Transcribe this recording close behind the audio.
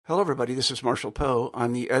Hello, everybody. This is Marshall Poe.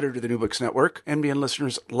 I'm the editor of the New Books Network. NBN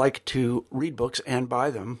listeners like to read books and buy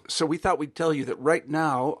them. So we thought we'd tell you that right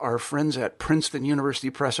now, our friends at Princeton University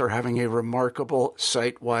Press are having a remarkable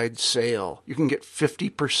site-wide sale. You can get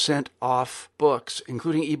 50% off books,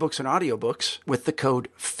 including ebooks and audiobooks, with the code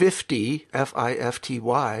 50,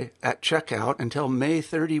 F-I-F-T-Y, at checkout until May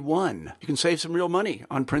 31. You can save some real money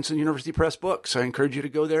on Princeton University Press books. I encourage you to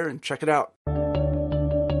go there and check it out.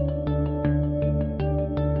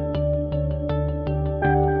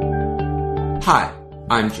 Hi,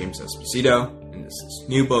 I'm James Esposito, and this is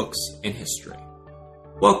New Books in History.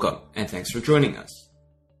 Welcome, and thanks for joining us.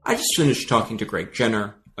 I just finished talking to Greg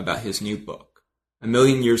Jenner about his new book, A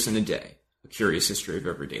Million Years in a Day, A Curious History of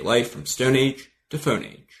Everyday Life from Stone Age to Phone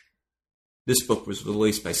Age. This book was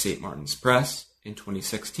released by St. Martin's Press in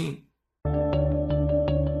 2016.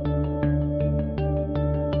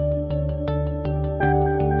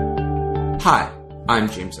 Hi, I'm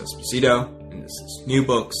James Esposito, and this is New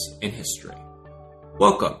Books in History.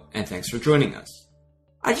 Welcome, and thanks for joining us.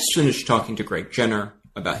 I just finished talking to Greg Jenner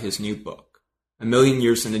about his new book, A Million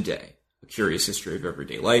Years in a Day, A Curious History of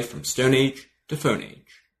Everyday Life from Stone Age to Phone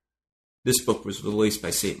Age. This book was released by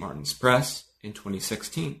St. Martin's Press in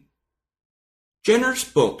 2016. Jenner's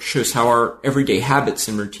book shows how our everyday habits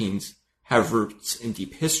and routines have roots in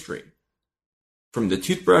deep history. From the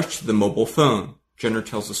toothbrush to the mobile phone, Jenner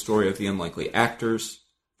tells the story of the unlikely actors,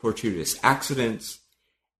 fortuitous accidents,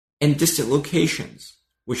 and distant locations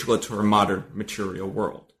which led to our modern material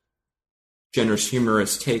world. Jenner's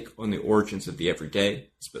humorous take on the origins of the everyday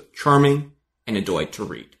is both charming and a delight to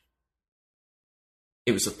read.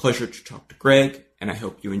 It was a pleasure to talk to Greg, and I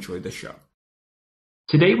hope you enjoyed the show.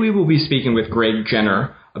 Today we will be speaking with Greg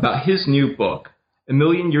Jenner about his new book, A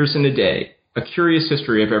Million Years in a Day, A Curious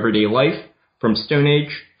History of Everyday Life from Stone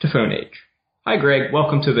Age to Phone Age. Hi Greg,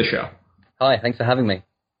 welcome to the show. Hi, thanks for having me.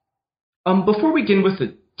 Before we begin with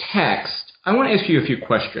the text, I want to ask you a few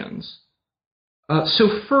questions.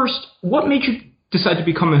 So first, what made you decide to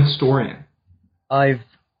become a historian? I've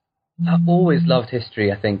always loved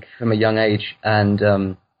history, I think, from a young age,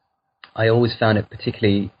 and I always found it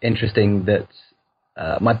particularly interesting that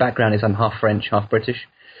my background is I'm half French, half British.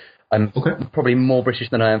 I'm probably more British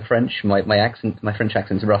than I am French. My French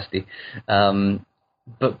accent's rusty.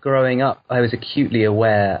 But growing up, I was acutely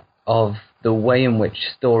aware of the way in which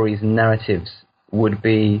stories and narratives would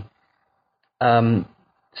be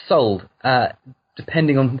sold,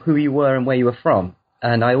 depending on who you were and where you were from.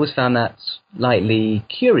 And I always found that slightly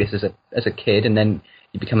curious as a kid, and then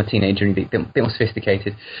you become a teenager and you get a bit more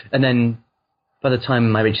sophisticated. And then by the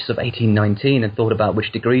time I reached sort of 18, 19 and thought about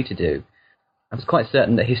which degree to do, I was quite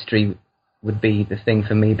certain that history would be the thing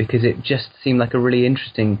for me, because it just seemed like a really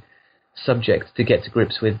interesting subject to get to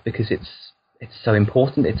grips with, because it's so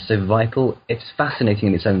important, it's so vital, it's fascinating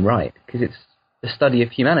in its own right, because it's the study of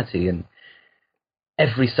humanity, and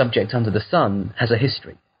every subject under the sun has a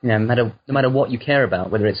history. No matter what you care about,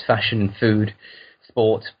 whether it's fashion, food,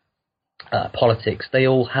 sport, politics, they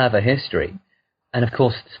all have a history. And of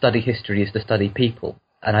course, to study history is to study people,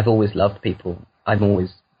 and I've always loved people. I'm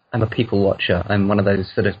a people watcher. I'm one of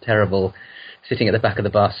those sort of terrible sitting at the back of the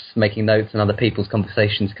bus making notes on other people's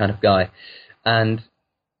conversations kind of guy. And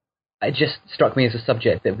it just struck me as a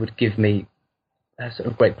subject that would give me a sort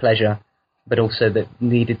of great pleasure, but also that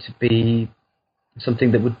needed to be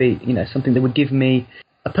something that would be, something that would give me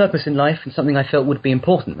a purpose in life, and something I felt would be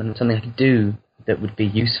important, and something I could do that would be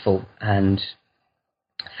useful and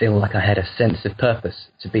feel like I had a sense of purpose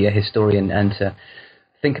to be a historian and to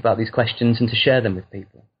think about these questions and to share them with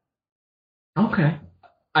people. Okay.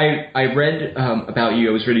 I read about you.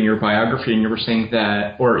 I was reading your biography, and you were saying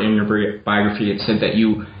that, or in your biography, it said that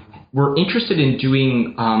you were interested in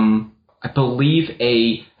doing, I believe,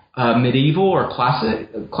 a medieval or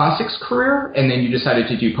classics career, and then you decided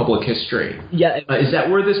to do public history. Yeah. Is that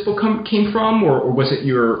where this book came from, or was it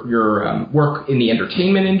your work in the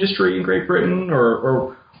entertainment industry in Great Britain,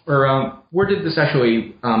 or where did this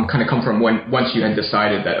actually kind of come from once you had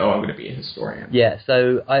decided that, I'm going to be a historian? Yeah,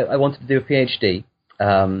 so I wanted to do a PhD.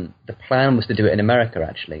 The plan was to do it in America,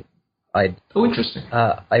 actually. Interesting.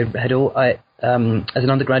 As an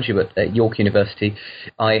undergraduate at York University,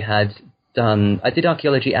 I did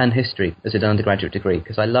archaeology and history as an undergraduate degree,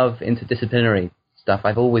 because I love interdisciplinary stuff.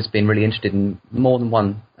 I've always been really interested in more than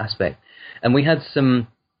one aspect. And we had some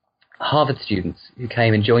Harvard students who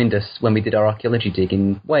came and joined us when we did our archaeology dig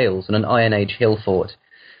in Wales on an Iron Age hill fort.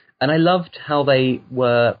 And I loved how they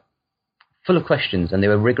were full of questions, and they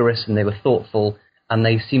were rigorous, and they were thoughtful, and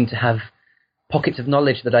they seemed to have pockets of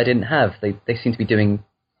knowledge that I didn't have. They seemed to be doing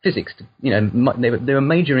physics. They were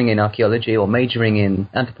majoring in archaeology or majoring in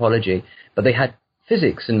anthropology, but they had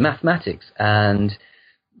physics and mathematics and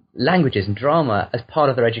languages and drama as part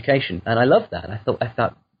of their education, and I loved that.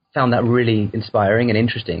 Found that really inspiring and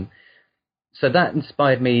interesting. So that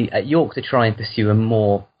inspired me at York to try and pursue a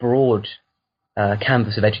more broad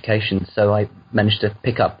canvas of education. So I managed to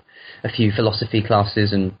pick up a few philosophy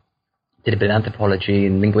classes and did a bit of anthropology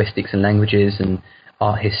and linguistics and languages and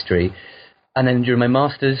art history. And then during my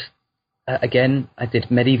master's, again, I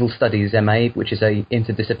did medieval studies MA, which is a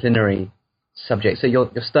interdisciplinary subject. So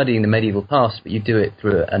you're studying the medieval past, but you do it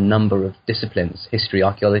through a number of disciplines: history,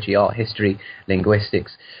 archaeology, art history,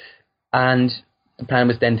 linguistics. And the plan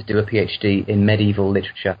was then to do a PhD in medieval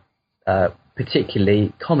literature,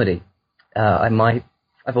 particularly comedy.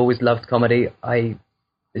 I've always loved comedy.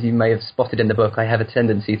 As you may have spotted in the book, I have a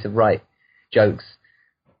tendency to write jokes.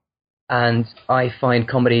 And I find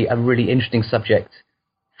comedy a really interesting subject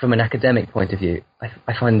from an academic point of view.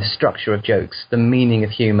 I find the structure of jokes, the meaning of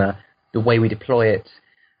humour, the way we deploy it,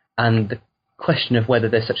 and the question of whether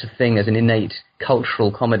there's such a thing as an innate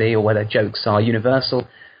cultural comedy or whether jokes are universal.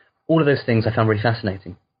 All of those things I found really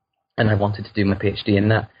fascinating. And I wanted to do my PhD in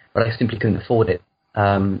that, but I simply couldn't afford it.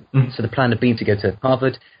 So the plan had been to go to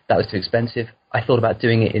Harvard. That was too expensive. I thought about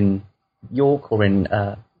doing it in York or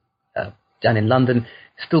down in London.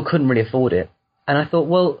 Still couldn't really afford it. And I thought,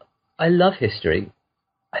 well, I love history.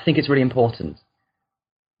 I think it's really important.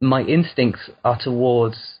 My instincts are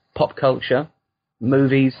towards pop culture,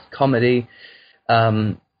 movies, comedy,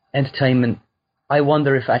 entertainment. I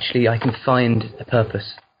wonder if actually I can find a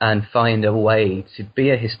purpose and find a way to be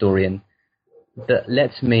a historian that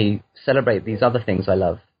lets me celebrate these other things I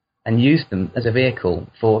love and use them as a vehicle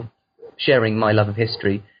for sharing my love of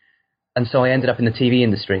history. And so I ended up in the TV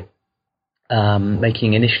industry,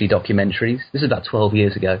 making initially documentaries. This is about 12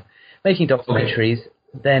 years ago. Making documentaries. Okay.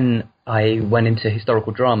 Then I went into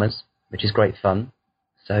historical dramas, which is great fun.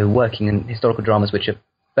 So working in historical dramas which are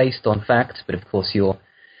based on facts, but of course you're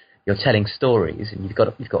telling stories, and you've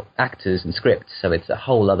got actors and scripts, so it's a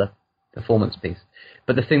whole other performance piece.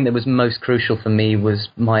 But the thing that was most crucial for me was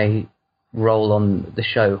my role on the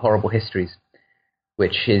show Horrible Histories,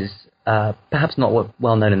 which is perhaps not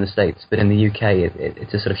well known in the States, but in the UK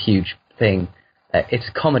it's a sort of huge thing. It's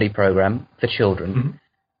a comedy program for children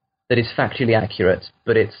that is factually accurate,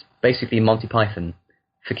 but it's basically Monty Python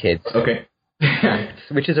for kids. Okay.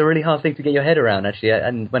 Which is a really hard thing to get your head around, actually.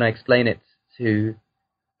 And when I explain it to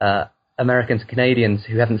Americans and Canadians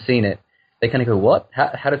who haven't seen it, they kind of go, "What?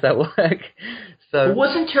 How does that work?" So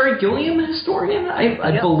wasn't Terry Gilliam a historian?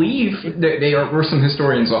 I believe there were some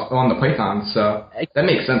historians on the Python, so that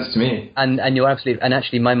makes sense to me. And you're absolutely. And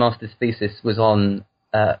actually, my master's thesis was on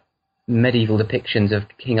medieval depictions of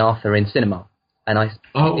King Arthur in cinema, and I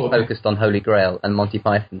focused on Holy Grail and Monty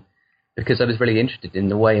Python, because I was really interested in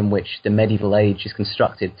the way in which the medieval age is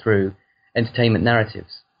constructed through entertainment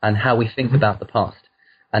narratives and how we think about the past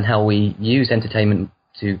and how we use entertainment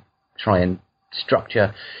to try and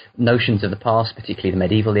structure notions of the past, particularly the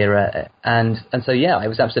medieval era. And so, yeah, I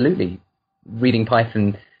was absolutely reading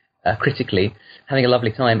Python critically, having a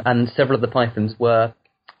lovely time, and several of the Pythons were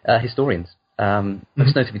historians,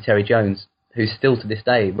 most notably Terry Jones, who still to this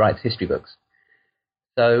day writes history books.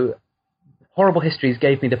 So Horrible Histories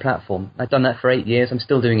gave me the platform. I've done that for 8 years. I'm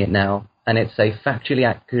still doing it now. And it's a factually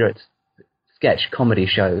accurate sketch comedy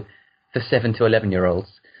show for 7 to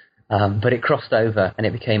 11-year-olds. But it crossed over and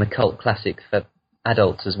it became a cult classic for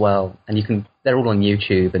adults as well. And they're all on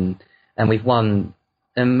YouTube. And we've won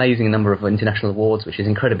an amazing number of international awards, which is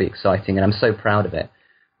incredibly exciting. And I'm so proud of it.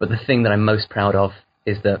 But the thing that I'm most proud of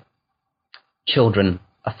is that children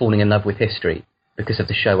are falling in love with history because of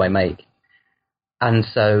the show I make. And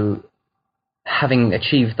so, having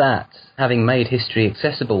achieved that, having made history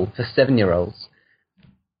accessible for 7-year-olds,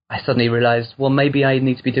 I suddenly realized, well, maybe I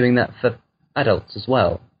need to be doing that for adults as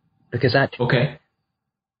well. Because actually,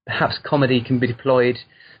 perhaps comedy can be deployed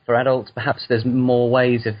for adults. Perhaps there's more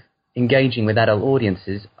ways of engaging with adult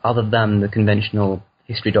audiences other than the conventional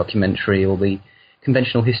history documentary or the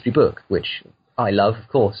conventional history book, which I love, of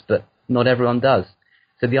course, but not everyone does.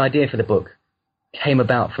 So the idea for the book came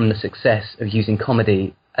about from the success of using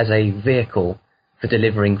comedy as a vehicle for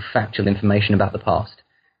delivering factual information about the past.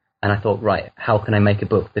 And I thought, right, how can I make a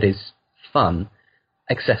book that is fun,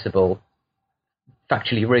 accessible,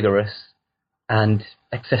 factually rigorous, and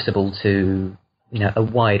accessible to, a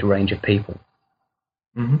wide range of people?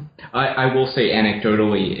 I will say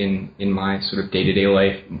anecdotally in my sort of day-to-day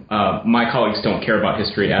life, my colleagues don't care about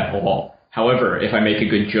history at all. However, if I make a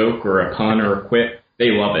good joke or a pun or a quip, they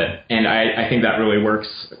love it. And I think that really works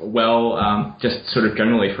well, just sort of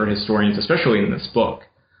generally for historians, especially in this book.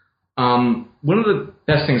 One of the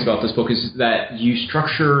best things about this book is that you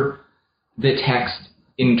structure the text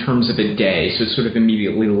in terms of a day, so it's sort of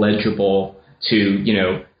immediately legible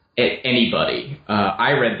to, anybody.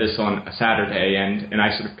 I read this on a Saturday, and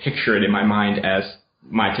I sort of picture it in my mind as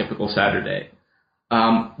my typical Saturday.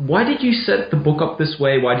 Why did you set the book up this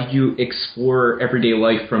way? Why did you explore everyday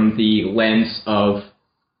life from the lens of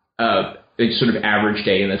a sort of average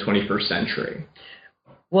day in the 21st century?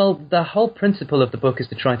 Well, the whole principle of the book is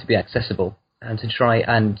to try to be accessible and to try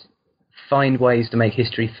and find ways to make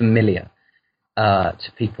history familiar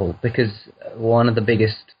to people, because one of the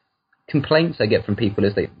biggest complaints I get from people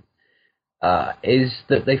is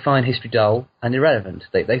that they find history dull and irrelevant.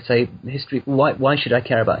 They say, history. Why should I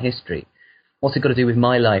care about history? What's it got to do with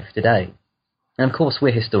my life today? And of course,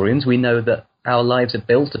 we're historians. We know that our lives are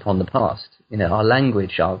built upon the past. Our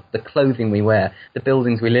language, the clothing we wear, the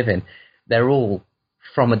buildings we live in, they're all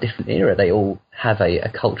from a different era. They all have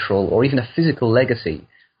a cultural or even a physical legacy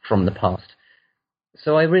from the past.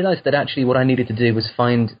 So I realized that actually what I needed to do was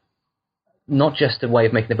find not just a way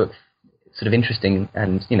of making the book sort of interesting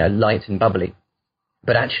and, light and bubbly,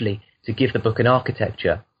 but actually to give the book an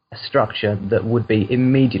architecture, a structure that would be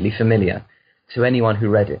immediately familiar to anyone who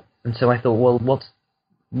read it. And so I thought, well,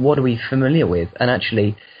 what are we familiar with? And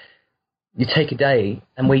actually, you take a day,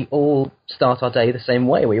 and we all start our day the same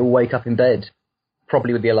way. We all wake up in bed,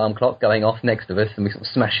 probably with the alarm clock going off next to us, and we sort of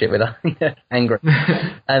smash it with our anger.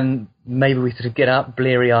 And maybe we sort of get up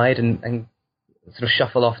bleary-eyed and sort of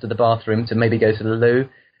shuffle off to the bathroom to maybe go to the loo,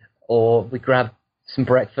 or we grab some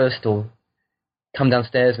breakfast or come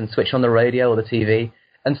downstairs and switch on the radio or the TV.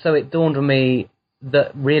 And so it dawned on me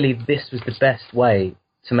that really this was the best way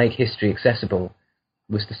to make history accessible,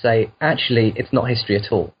 was to say, actually, it's not history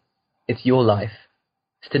at all. It's your life.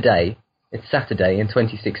 It's today. It's Saturday in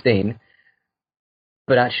 2016.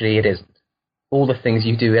 But actually it isn't. All the things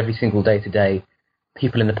you do every single day today,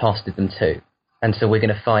 people in the past did them too. And so we're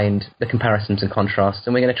going to find the comparisons and contrasts,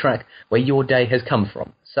 and we're going to track where your day has come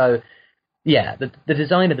from. So, yeah, the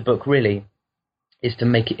design of the book really is to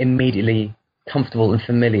make it immediately comfortable and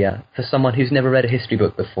familiar for someone who's never read a history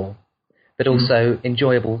book before, but also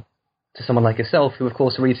enjoyable to someone like yourself, who, of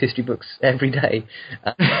course, reads history books every day.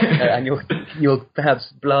 And you're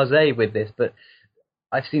perhaps blasé with this, but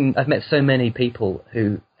I've met so many people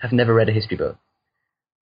who have never read a history book.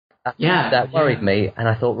 That worried me, and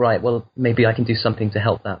I thought, right, well, maybe I can do something to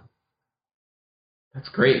help that. That's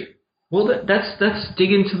great. Well, let's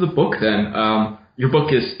dig into the book then. Your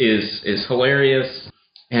book is hilarious,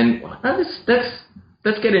 and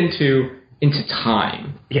let's get into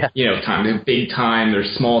time. Yeah. Time. There's big time.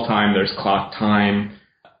 There's small time. There's clock time.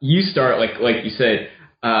 You start like you said.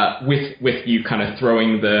 With you kind of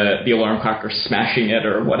throwing the alarm clock or smashing it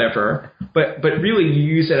or whatever, but really you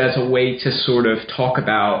use it as a way to sort of talk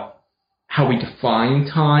about how we define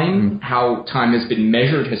time, how time has been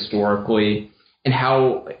measured historically, and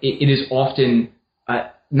how it is often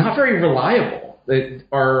not very reliable.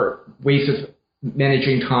 Our ways of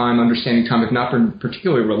managing time, understanding time have not been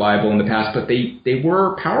particularly reliable in the past, but they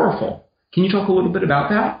were powerful. Can you talk a little bit about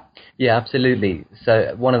that? Yeah, absolutely.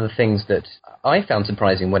 So one of the things that I found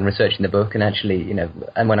surprising when researching the book, and actually,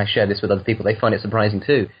 and when I share this with other people, they find it surprising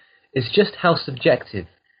too, is just how subjective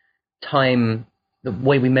time, the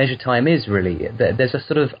way we measure time is really. There's a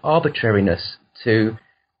sort of arbitrariness to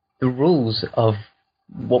the rules of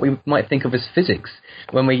what we might think of as physics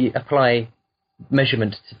when we apply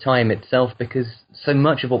measurement to time itself, because so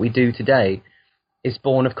much of what we do today is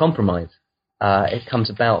born of compromise. It comes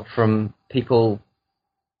about from people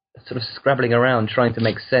sort of scrabbling around trying to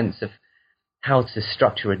make sense of how to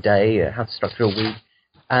structure a day, how to structure a week,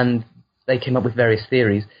 and they came up with various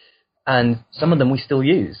theories, and some of them we still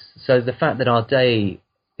use. So the fact that our day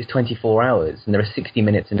is 24 hours and there are 60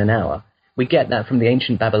 minutes in an hour, we get that from the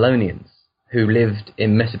ancient Babylonians who lived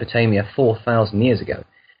in Mesopotamia 4,000 years ago,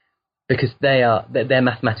 because their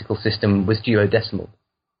mathematical system was duodecimal.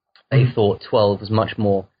 They thought 12 was much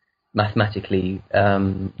more mathematically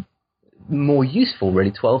more useful,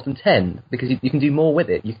 really, 12 than 10, because you can do more with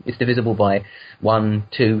it. It's divisible by 1,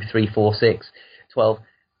 2, 3, 4, 6, 12.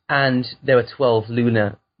 And there are 12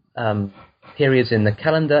 lunar periods in the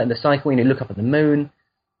calendar, in the cycle, you look up at the moon.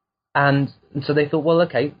 And so they thought, well,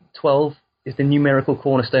 okay, 12 is the numerical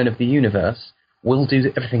cornerstone of the universe. We'll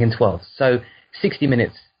do everything in 12. So 60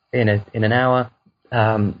 minutes in an hour,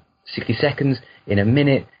 60 seconds in a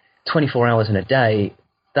minute, 24 hours in a day.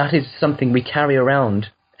 That is something we carry around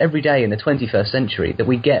every day in the 21st century that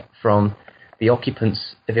we get from the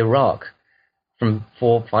occupants of Iraq from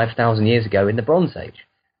 4,000 or 5,000 years ago in the Bronze Age.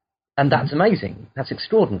 And that's amazing. That's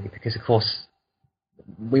extraordinary because, of course,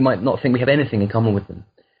 we might not think we have anything in common with them.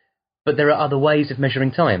 But there are other ways of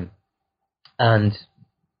measuring time. And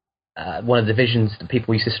one of the divisions that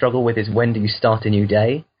people used to struggle with is, when do you start a new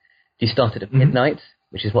day? Do you start it at midnight,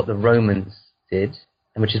 which is what the Romans did,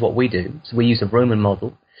 and which is what we do? So we use a Roman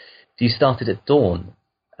model. Do you start it at dawn,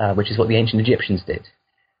 which is what the ancient Egyptians did?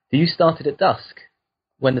 Do you start it at dusk,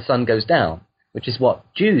 when the sun goes down, which is what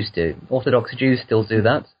Jews do? Orthodox Jews still do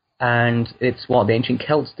that, and it's what the ancient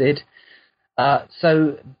Celts did.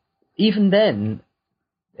 So even then,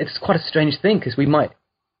 it's quite a strange thing, because we might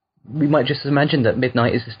just imagine that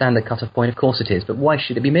midnight is the standard cut-off point. Of course it is, but why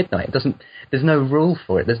should it be midnight? There's no rule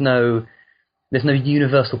for it. There's no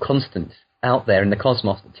universal constant out there in the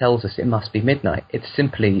cosmos that tells us it must be midnight. It's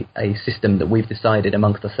simply a system that we've decided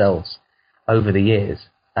amongst ourselves over the years.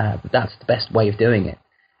 That's the best way of doing it.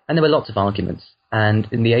 And there were lots of arguments. And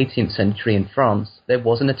in the 18th century in France, there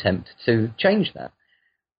was an attempt to change that.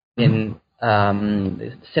 In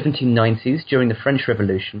the 1790s, during the French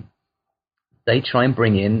Revolution, they try and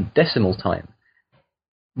bring in decimal time,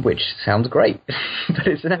 which sounds great, but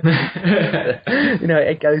it's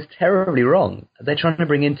it goes terribly wrong. They're trying to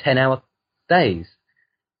bring in 10-hour days,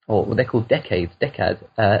 or what they're called decades,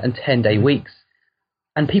 and 10-day weeks.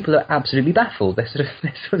 And people are absolutely baffled. They're sort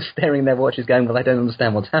of staring at their watches going, well, I don't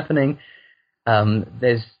understand what's happening.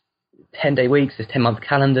 There's 10-day weeks, there's 10-month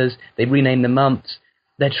calendars, they rename the months.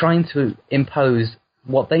 They're trying to impose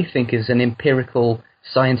what they think is an empirical,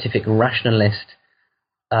 scientific, rationalist,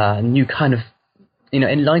 new kind of,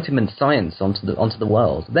 Enlightenment science onto the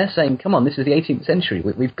world. They're saying, come on, this is the 18th century,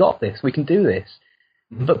 we've got this, we can do this.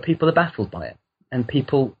 But people are baffled by it. And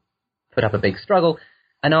people put up a big struggle.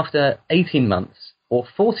 And after 18 months, or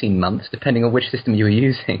 14 months, depending on which system you were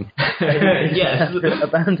using, yes,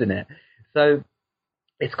 abandon it. So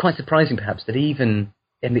it's quite surprising, perhaps, that even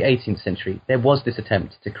in the 18th century, there was this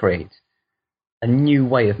attempt to create a new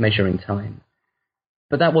way of measuring time.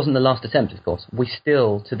 But that wasn't the last attempt, of course. We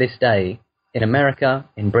still, to this day, in America,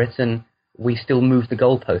 in Britain, we still move the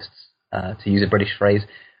goalposts, to use a British phrase,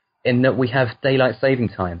 in that we have daylight saving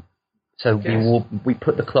time. So yes, we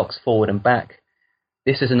put the clocks forward and back.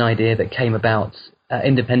 This is an idea that came about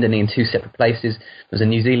independently in two separate places. There was a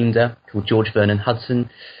New Zealander called George Vernon Hudson,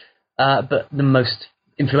 but the most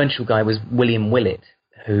influential guy was William Willett,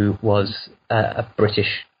 who was a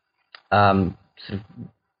British,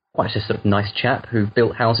 quite a sort of nice chap who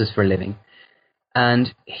built houses for a living.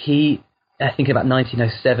 And he, I think about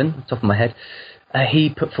 1907, off the top of my head, he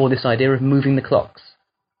put forward this idea of moving the clocks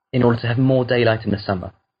in order to have more daylight in the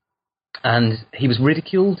summer. And he was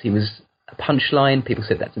ridiculed, he was a punchline, people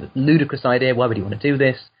said that's a ludicrous idea, why would he want to do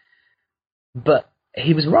this? But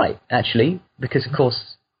he was right, actually, because of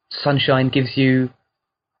course sunshine gives you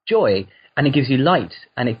joy, and it gives you light,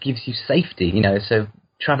 and it gives you safety, so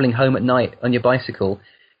travelling home at night on your bicycle,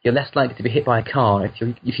 you're less likely to be hit by a car if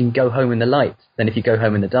you can go home in the light than if you go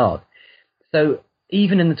home in the dark. So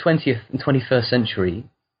even in the 20th and 21st century,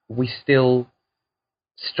 we still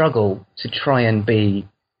struggle to try and be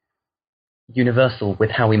universal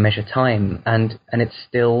with how we measure time, and it's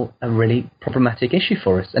still a really problematic issue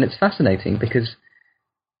for us. And it's fascinating because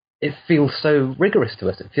it feels so rigorous to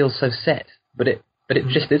us, it feels so set, but it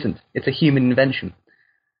just isn't. It's a human invention.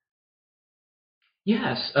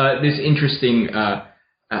 Yes, this interesting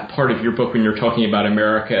part of your book when you're talking about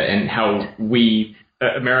America and how we,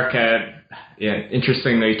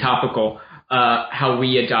 interestingly topical, how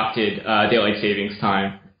we adopted daylight savings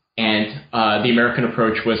time. And the American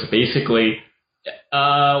approach was basically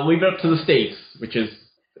leave it up to the states, which is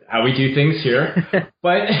how we do things here.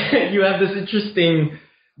 But you have this interesting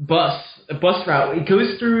bus route. It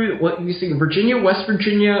goes through, what you see, Virginia, West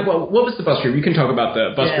Virginia. Well, what was the bus route? You can talk about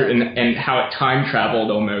the bus route and how it time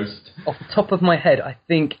traveled almost. Off the top of my head, I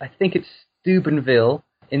think it's Steubenville.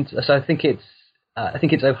 So I think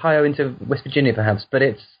it's Ohio into West Virginia, perhaps. But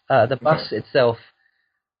it's the bus itself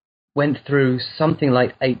went through something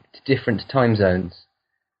like 8 different time zones.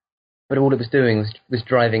 But all it was doing was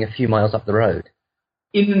driving a few miles up the road.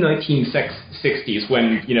 In the 1960s,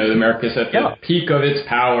 when America's at the peak of its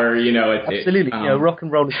power, absolutely, rock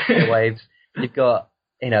and roll is waves. You've got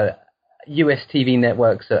US TV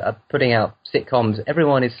networks are putting out sitcoms.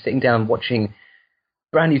 Everyone is sitting down watching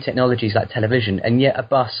brand new technologies like television, and yet a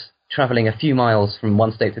bus traveling a few miles from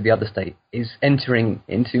one state to the other state is entering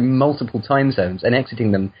into multiple time zones and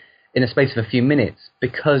exiting them in a space of a few minutes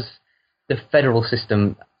because the federal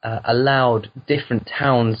system allowed different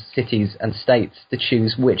towns, cities, and states to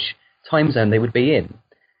choose which time zone they would be in.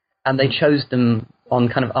 And they chose them on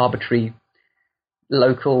kind of arbitrary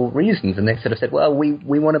local reasons. And they sort of said, well, we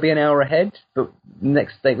want to be an hour ahead, but the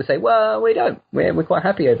next state would say, well, we don't. We're quite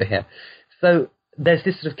happy over here. So there's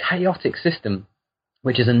this sort of chaotic system,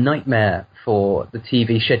 which is a nightmare for the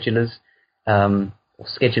TV schedulers, or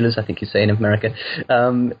schedulers, I think you say in America.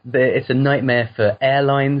 It's a nightmare for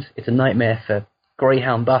airlines. It's a nightmare for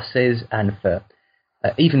Greyhound buses and for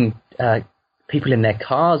even people in their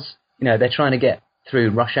cars. They're trying to get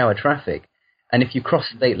through rush hour traffic. And if you cross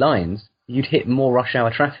state lines, you'd hit more rush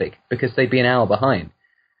hour traffic because they'd be an hour behind.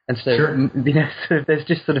 And so, Sure. So there's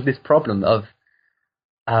just sort of this problem of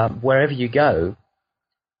wherever you go,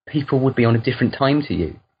 people would be on a different time to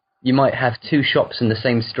you. You might have two shops in the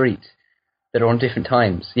same street that are on different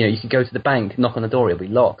times. You could go to the bank, knock on the door, it'll be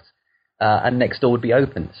locked, and next door would be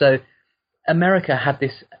open. So America had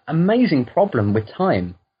this amazing problem with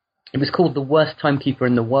time. It was called the worst timekeeper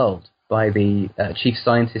in the world by the chief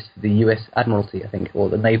scientist for the U.S. Admiralty, I think, or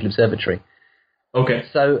the Naval Observatory. Okay.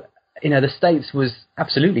 So, the States was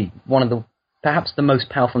absolutely one of perhaps the most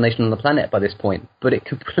powerful nation on the planet by this point, but it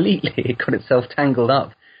got itself tangled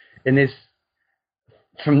up in this,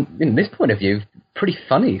 from this point of view, pretty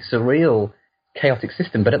funny, surreal, chaotic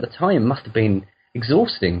system. But at the time, must have been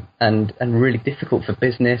exhausting and really difficult for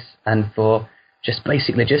business and for just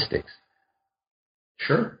basic logistics.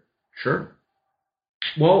 Sure.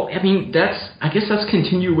 Well, I mean, I guess let's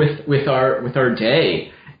continue with our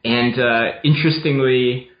day. And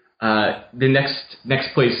interestingly, the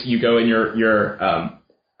neast place you go in your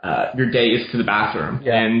day is to the bathroom.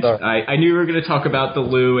 Yeah, and I knew we were going to talk about the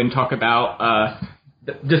loo and talk about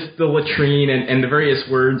just the latrine and the various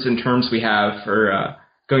words and terms we have for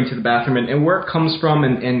going to the bathroom and where it comes from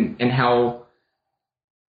and how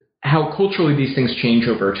culturally these things change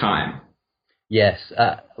over time. Yes.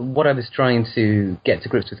 What I was trying to get to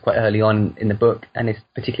grips with quite early on in the book, and it's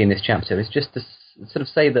particularly in this chapter, is just to sort of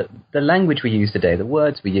say that the language we use today, the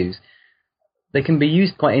words we use, they can be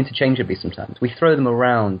used quite interchangeably sometimes. We throw them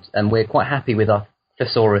around, and we're quite happy with our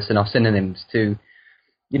thesaurus and our synonyms to,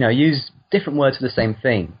 use different words for the same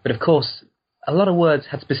thing. But of course, a lot of words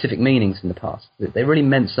had specific meanings in the past. They really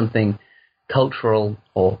meant something cultural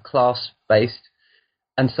or class-based.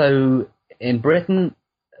 And so in Britain,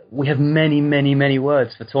 we have many, many, many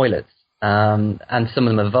words for toilets. And some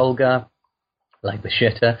of them are vulgar, like the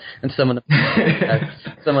shitter, and some of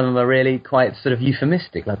them are really quite sort of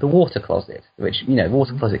euphemistic, like the water closet, which,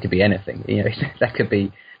 water closet could be anything. That could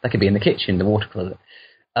be in the kitchen, the water closet.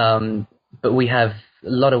 But we have a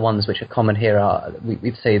lot of ones which are common here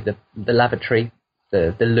we'd say the lavatory,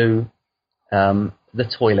 the loo, the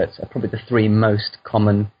toilet are probably the three most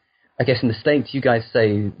common. I guess in the States, you guys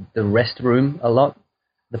say the restroom a lot,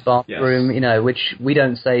 the bathroom, yes. Which we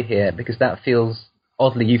don't say here because that feels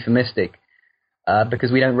oddly euphemistic.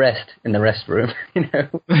 Because we don't rest in the restroom, we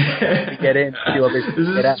get in, do our business,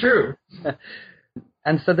 This is true.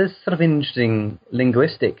 And so there's sort of interesting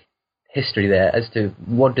linguistic history there as to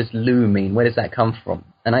what does loo mean, where does that come from?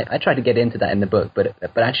 And I try to get into that in the book, but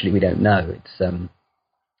actually we don't know.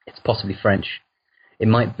 It's possibly French. It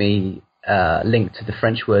might be linked to the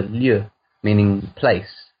French word lieu, meaning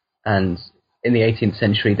place. And in the 18th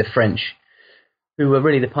century, the French, who were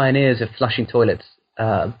really the pioneers of flushing toilets,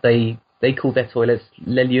 they call their toilets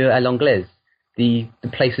les lieux à l'anglaise, the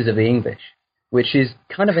places of the English, which is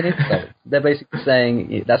kind of an insult. They're basically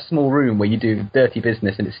saying that small room where you do dirty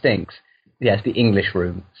business and it stinks. Yeah, it's the English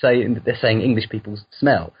room. So they're saying English people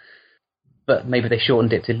smell. But maybe they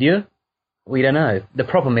shortened it to lieu. We don't know. The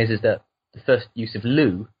problem is that the first use of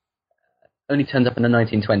loo only turns up in the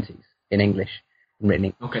 1920s in English, in written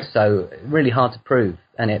English. Okay. So really hard to prove.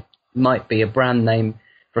 And it might be a brand name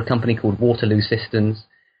for a company called Waterloo Systems.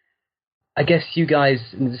 I guess you guys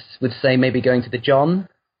would say maybe going to the John?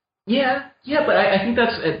 Yeah, but I think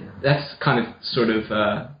that's kind of sort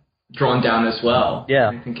of drawn down as well. Yeah.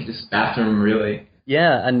 I think it is bathroom, really.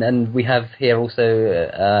 Yeah, and we have here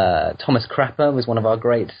also Thomas Crapper was one of our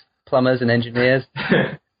great plumbers and engineers.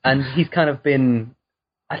 And he's kind of been,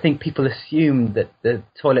 I think people assume that the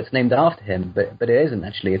toilet's named after him, but it isn't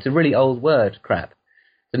actually. It's a really old word, crap.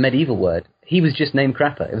 It's a medieval word. He was just named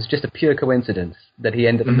Crapper. It was just a pure coincidence that he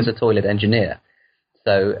ended up as a toilet engineer.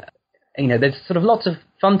 So, there's sort of lots of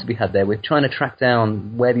fun to be had there with trying to track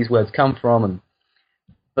down where these words come from.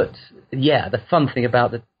 But yeah, the fun thing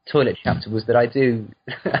about the toilet chapter was that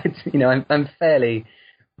I'm fairly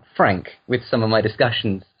frank with some of my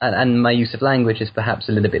discussions, and my use of language is perhaps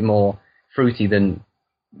a little bit more fruity than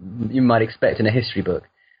you might expect in a history book.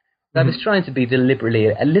 I was trying to be deliberately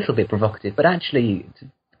a little bit provocative, but actually to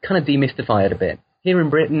kind of demystify it a bit. Here in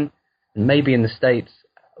Britain, and maybe in the States,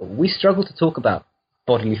 we struggle to talk about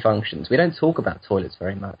bodily functions. We don't talk about toilets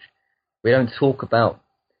very much. We don't talk about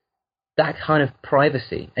that kind of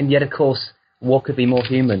privacy. And yet, of course, what could be more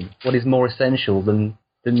human? What is more essential than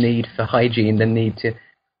the need for hygiene, the need to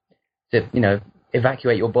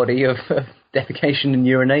evacuate your body of defecation and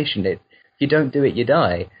urination? you don't do it, you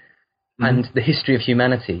die. And the history of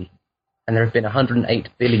humanity, and there have been 108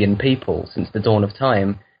 billion people since the dawn of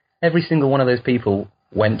time, every single one of those people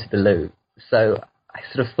went to the loo. So I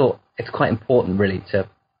sort of thought it's quite important, really, to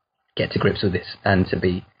get to grips with this and to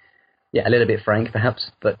be, a little bit frank,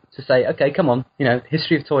 perhaps, but to say, okay, come on,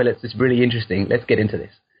 history of toilets is really interesting. Let's get into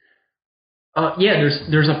this.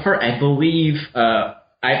 There's a part, I believe,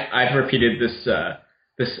 I've repeated this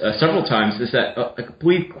several times, is that I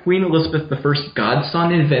believe Queen Elizabeth I's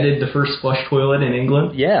godson invented the first flush toilet in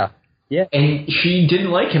England. Yeah. And she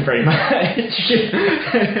didn't like him very much.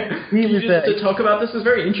 To talk about this is a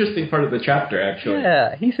very interesting part of the chapter, actually.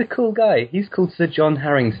 Yeah, he's a cool guy. He's called Sir John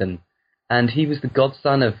Harrington, and he was the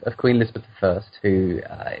godson of Queen Elizabeth I, who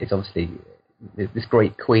is obviously this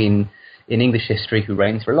great queen in English history who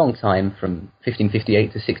reigned for a long time, from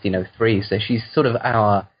 1558 to 1603. So she's sort of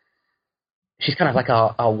she's kind of like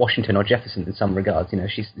our Washington or Jefferson in some regards.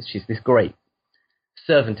 She's this great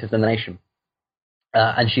servant of the nation.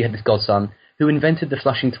 And she had this godson who invented the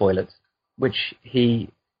flushing toilets, which he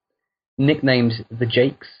nicknamed the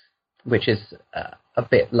Jakes, which is a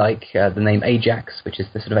bit like the name Ajax, which is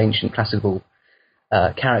the sort of ancient classical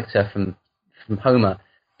character from Homer,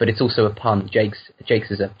 but it's also a pun. Jakes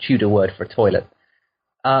is a Tudor word for a toilet.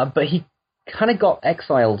 But he kind of got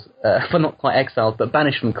exiled, well, not quite exiled, but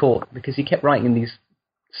banished from court because he kept writing these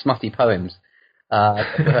smutty poems,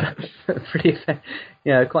 pretty,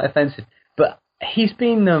 quite offensive. But he's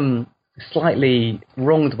been slightly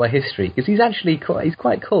wronged by history because he's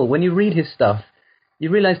quite cool. When you read his stuff, you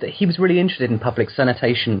realise that he was really interested in public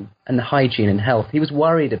sanitation and hygiene and health. He was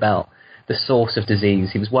worried about the source of disease.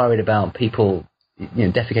 He was worried about people,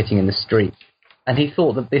 defecating in the street. And he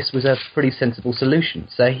thought that this was a pretty sensible solution.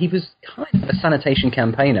 So he was kind of a sanitation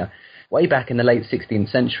campaigner way back in the late 16th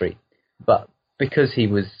century. But because he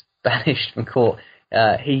was banished from court,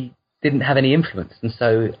 he didn't have any influence. And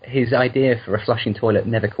so his idea for a flushing toilet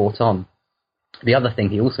never caught on. The other thing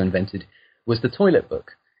he also invented was the toilet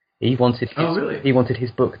book. He wanted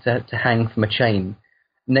his book to hang from a chain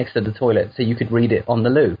next to the toilet so you could read it on the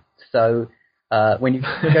loo. So when you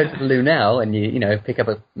go to the loo now and you pick up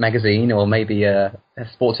a magazine or maybe a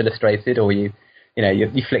Sports Illustrated, or you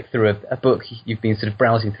flick through a book you've been sort of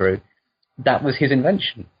browsing through, that was his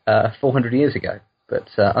invention 400 years ago. But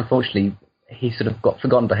unfortunately, he sort of got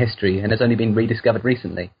forgotten by history and has only been rediscovered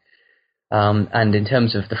recently. And in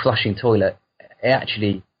terms of the flushing toilet, it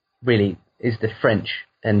actually really is the French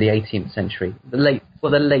in the 18th century, the late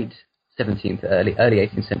 17th, early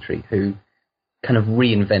 18th century, who kind of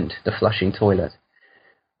reinvent the flushing toilet.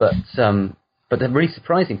 But the really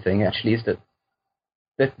surprising thing actually is that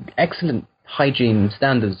the excellent hygiene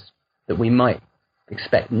standards that we might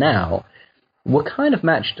expect now were kind of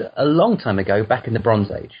matched a long time ago, back in the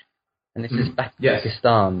Bronze Age. And this is back in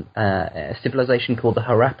Pakistan, a civilization called the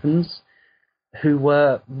Harappans, who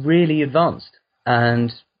were really advanced.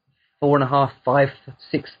 And 4,500, 5,000,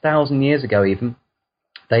 6,000 years ago even,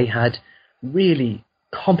 they had really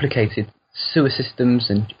complicated sewer systems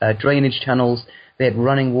and drainage channels. They had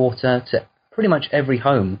running water to pretty much every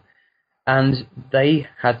home. And they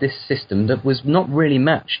had this system that was not really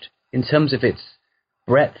matched in terms of its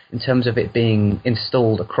breadth, in terms of it being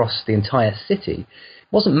installed across the entire city.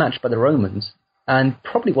 It wasn't matched by the Romans, and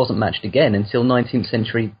probably wasn't matched again until 19th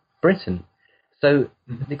century Britain. So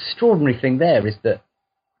the extraordinary thing there is that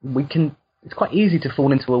it's quite easy to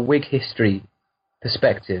fall into a Whig history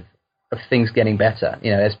perspective of things getting better.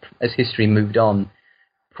 As history moved on,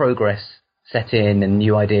 progress set in and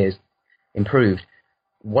new ideas improved.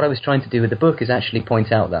 What I was trying to do with the book is actually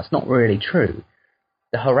point out that's not really true.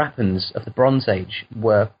 The Harappans of the Bronze Age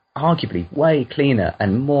were arguably way cleaner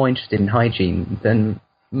and more interested in hygiene than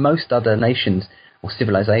most other nations or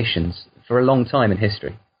civilizations for a long time in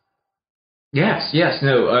history. Yes.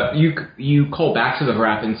 No, you call back to the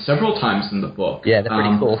Harappans several times in the book. Yeah, they're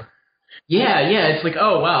pretty cool. Yeah, it's like,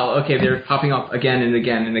 oh, wow, okay, they're popping up again and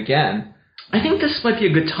again and again. I think this might be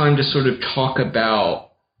a good time to sort of talk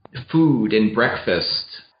about food and breakfast.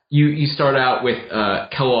 You start out with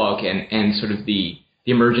Kellogg and sort of the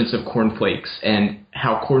emergence of cornflakes, and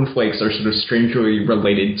how cornflakes are sort of strangely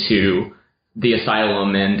related to the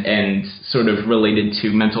asylum and sort of related to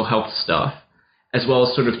mental health stuff, as well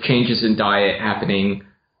as sort of changes in diet happening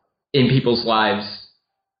in people's lives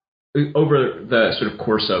over the sort of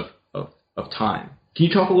course of time. Can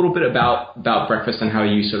you talk a little bit about breakfast and how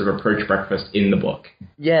you sort of approach breakfast in the book?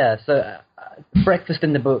 Yeah, so breakfast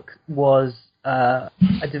in the book was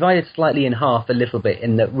divided slightly in half a little bit,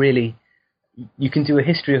 in that really you can do a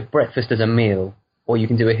history of breakfast as a meal, or you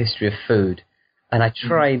can do a history of food. And I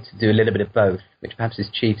tried to do a little bit of both, which perhaps is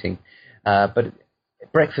cheating. But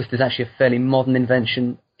breakfast is actually a fairly modern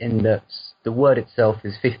invention in that the word itself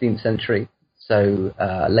is 15th century, so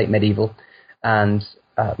late medieval, and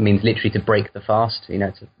means literally to break the fast.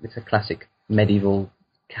 It's a classic medieval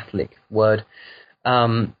Catholic word.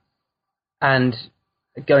 And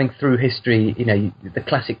going through history, the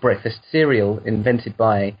classic breakfast cereal invented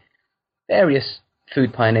by various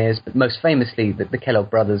food pioneers, but most famously the Kellogg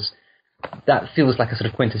brothers, that feels like a sort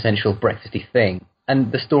of quintessential breakfasty thing.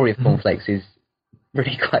 And the story of cornflakes is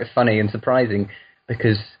really quite funny and surprising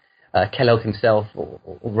because Kellogg himself, or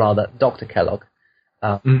rather Dr. Kellogg,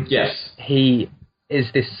 yes, he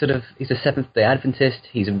is he's a Seventh-day Adventist.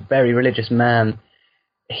 He's a very religious man.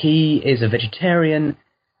 He is a vegetarian.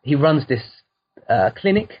 He runs this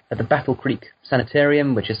clinic at the Battle Creek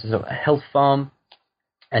Sanitarium, which is a sort of a health farm,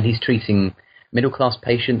 and he's treating middle-class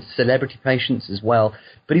patients, celebrity patients as well,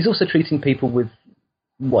 but he's also treating people with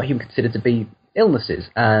what he would consider to be illnesses,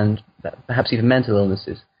 and perhaps even mental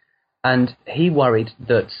illnesses. And he worried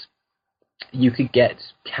that you could get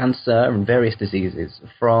cancer and various diseases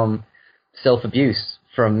from self-abuse,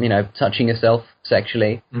 from, touching yourself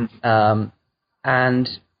sexually, and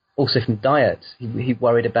also from diet. He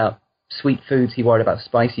worried about sweet foods, he worried about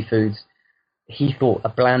spicy foods. He thought a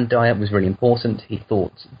bland diet was really important. He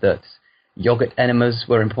thought that yogurt enemas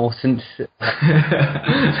were important.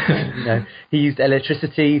 He used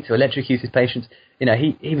electricity to electrocute his patients.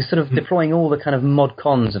 He was sort of deploying all the kind of mod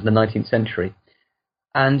cons of the 19th century.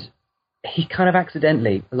 And he kind of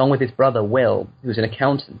accidentally, along with his brother Will, who was an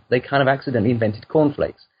accountant, they kind of accidentally invented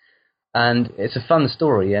cornflakes. And it's a fun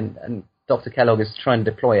story, and Dr. Kellogg is trying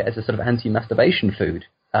to deploy it as a sort of anti-masturbation food.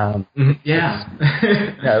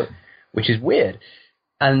 Which is weird.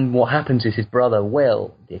 And what happens is his brother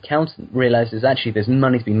Will, the accountant, realizes actually there's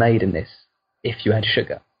money to be made in this if you add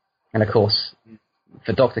sugar. And of course,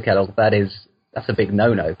 for Dr. Kellogg, that's a big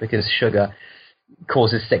no-no, because sugar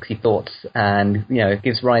causes sexy thoughts and, it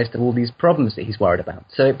gives rise to all these problems that he's worried about.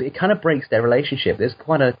 So it kind of breaks their relationship. There's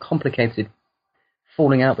quite a complicated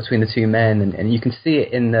falling out between the two men, and you can see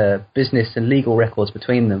it in the business and legal records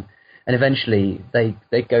between them. And eventually they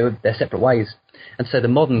go their separate ways. And so the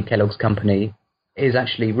modern Kellogg's company is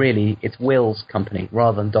actually it's Will's company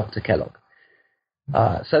rather than Dr. Kellogg.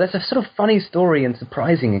 So that's a sort of funny story and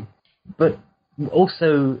surprising. But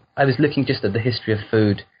also I was looking just at the history of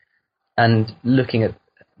food and looking at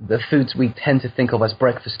the foods we tend to think of as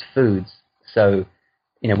breakfast foods. So,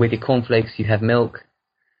 with your cornflakes you have milk.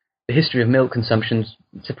 The history of milk consumption's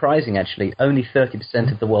surprising, actually. Only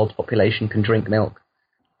 30% of the world's population can drink milk.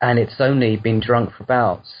 And it's only been drunk for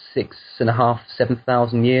about 6,500,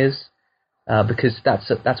 7,000 years, because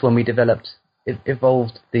that's when we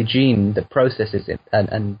evolved the gene that processes it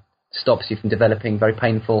and stops you from developing very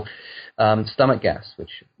painful stomach gas,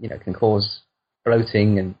 which can cause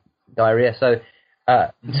bloating and diarrhea. So,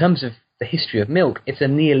 in terms of the history of milk, it's a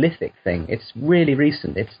Neolithic thing. It's really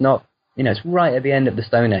recent. It's not, it's right at the end of the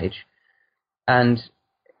Stone Age, and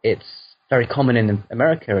it's very common in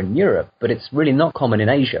America and Europe, but it's really not common in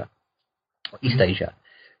Asia, or East Asia.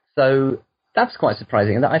 So that's quite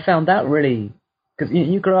surprising. And I found that really, because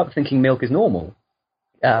you grow up thinking milk is normal,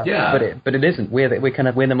 but it isn't. We're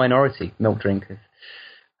the minority milk drinkers.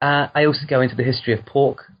 I also go into the history of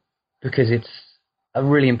pork because it's a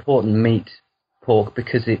really important meat, pork,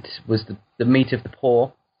 because it was the meat of the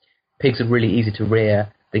poor. Pigs are really easy to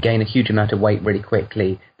rear. They gain a huge amount of weight really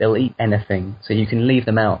quickly. They'll eat anything, so you can leave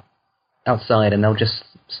them outside and they'll just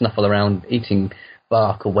snuffle around eating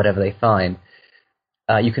bark or whatever they find.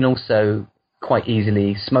 You can also quite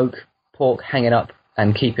easily smoke pork, hang it up,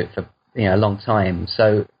 and keep it for a long time.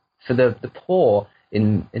 So for the poor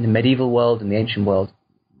in the medieval world and the ancient world,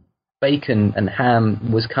 bacon and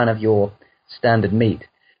ham was kind of your standard meat.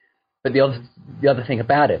 But the other thing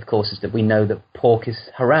about it, of course, is that we know that pork is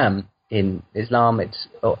haram in Islam.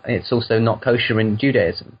 It's also not kosher in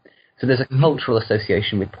Judaism. So there's a cultural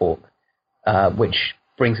association with pork, which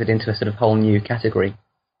brings it into a sort of whole new category.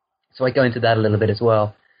 So I go into that a little bit as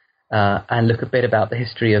well, and look a bit about the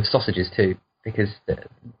history of sausages too, because the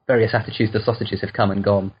various attitudes to sausages have come and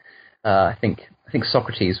gone. I think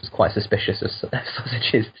Socrates was quite suspicious of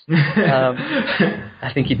sausages.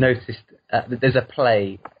 I think he'd noticed that there's a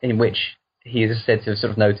play in which he is said to have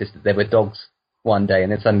sort of noticed that there were dogs one day,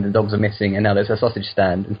 and then suddenly the dogs are missing, and now there's a sausage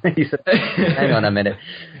stand. And he said, "Hang on a minute."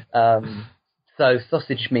 So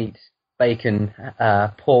sausage meat, bacon,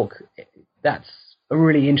 pork, that's a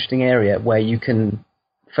really interesting area where you can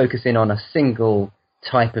focus in on a single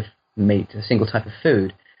type of meat, a single type of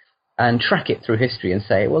food, and track it through history and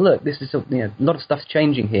say, well, look, this is a lot of stuff's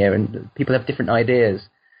changing here, and people have different ideas,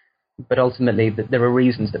 but ultimately there are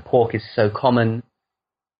reasons that pork is so common.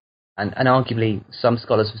 And arguably, some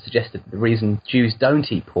scholars have suggested that the reason Jews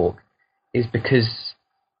don't eat pork is because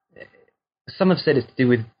some have said it's to do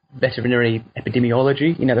with veterinary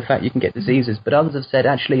epidemiology, the fact you can get diseases, but others have said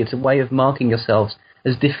actually it's a way of marking yourselves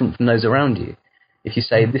as different from those around you. If you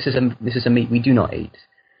say, this is a meat we do not eat.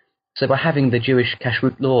 So by having the Jewish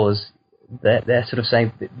kashrut laws, they're sort of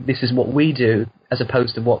saying this is what we do as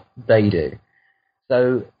opposed to what they do.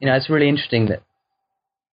 So, it's really interesting that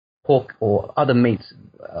pork or other meats,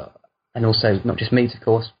 and also not just meats, of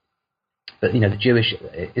course, but, the Jewish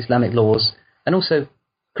Islamic laws and also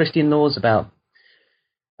Christian laws about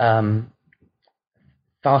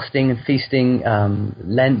fasting and feasting,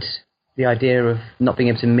 Lent, the idea of not being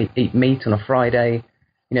able to eat meat on a Friday.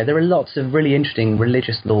 There are lots of really interesting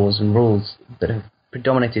religious laws and rules that have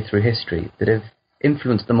predominated through history, that have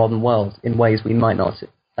influenced the modern world in ways we might not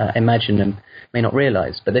imagine and may not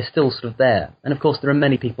realize, but they're still sort of there. And of course, there are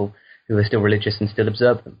many people who are still religious and still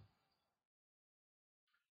observe them.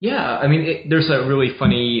 Yeah, I mean, there's a really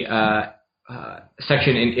funny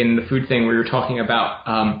section in the food thing where you're talking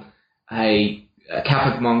about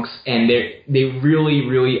Catholic monks, and they really,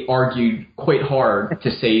 really argued quite hard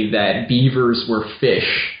to say that beavers were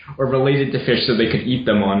fish or related to fish, so they could eat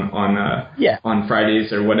them on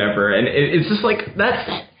Fridays or whatever. And it's just like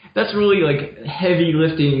that's really like heavy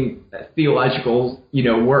lifting theological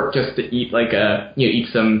work just to eat eat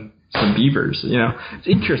some beavers. It's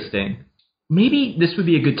interesting. Maybe this would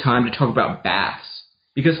be a good time to talk about baths,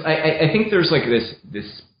 because I think there's like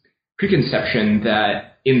this preconception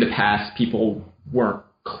that in the past people weren't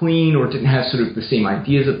clean or didn't have sort of the same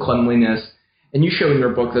ideas of cleanliness. And you show in your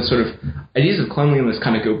book that sort of ideas of cleanliness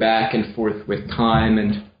kind of go back and forth with time.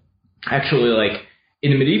 And actually, like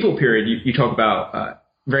in the medieval period, you talk about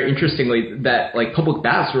very interestingly that like public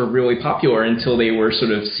baths were really popular until they were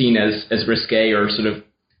sort of seen as risque or sort of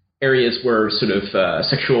areas where sort of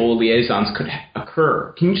sexual liaisons could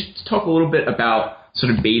occur. Can you just talk a little bit about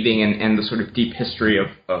sort of bathing and the sort of deep history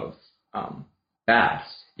of baths?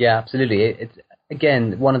 Yeah, absolutely. It's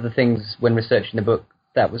again, one of the things when researching the book,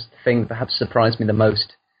 that was the thing that perhaps surprised me the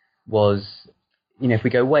most was, if we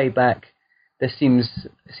go way back, it seems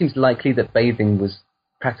likely that bathing was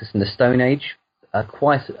practiced in the Stone Age.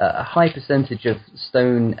 Quite a high percentage of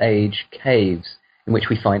Stone Age caves in which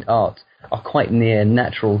we find art are quite near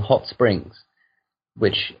natural hot springs,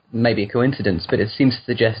 which may be a coincidence, but it seems to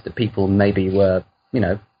suggest that people maybe were,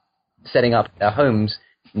 setting up their homes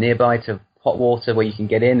nearby to hot water where you can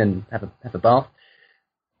get in and have a bath.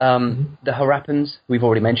 The Harappans, we've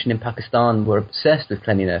already mentioned in Pakistan, were obsessed with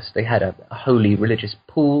cleanliness. They had a holy religious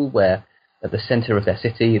pool where, at the center of their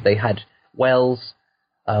city, they had wells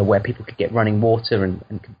where people could get running water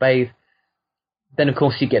and could bathe. Then, of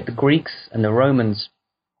course, you get the Greeks and the Romans,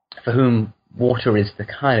 for whom water is the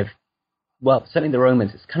kind of, well, certainly the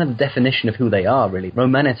Romans, it's kind of the definition of who they are, really.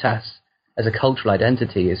 Romanitas, as a cultural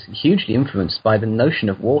identity, is hugely influenced by the notion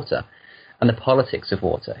of water and the politics of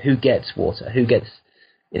water. Who gets water? Who gets,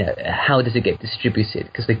 how does it get distributed?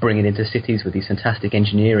 Because they bring it into cities with these fantastic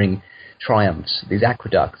engineering triumphs, these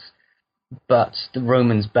aqueducts. But the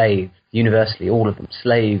Romans bathed universally, all of them,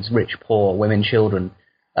 slaves, rich, poor, women, children,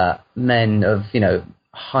 men of,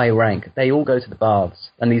 high rank. They all go to the baths,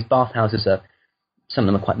 and these bathhouses are, some of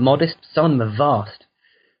them are quite modest, some of them are vast.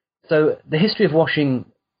 So the history of washing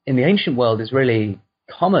in the ancient world is really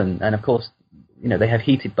common, and of course, they have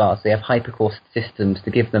heated baths, they have hypercourse systems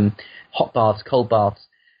to give them hot baths, cold baths,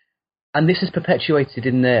 and this is perpetuated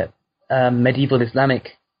in the medieval Islamic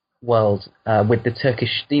world with the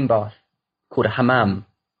Turkish steam bath called a hammam.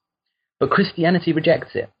 But Christianity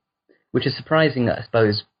rejects it, which is surprising, I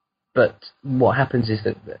suppose. But what happens is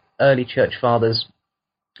that the early church fathers,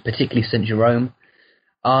 particularly St. Jerome,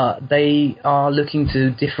 they are looking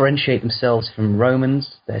to differentiate themselves from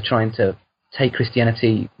Romans. They're trying to take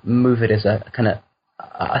Christianity, move it as a kind of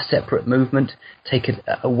a separate movement, take it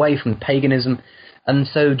away from paganism. And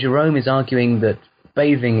so Jerome is arguing that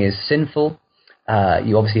bathing is sinful.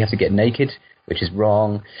 You obviously have to get naked, which is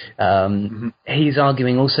wrong. He's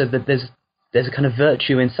arguing also that there's a kind of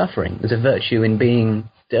virtue in suffering. There's a virtue in being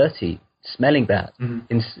dirty, smelling bad,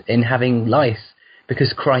 in having lice,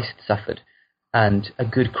 because Christ suffered. And a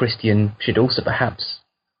good Christian should also perhaps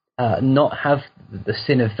not have the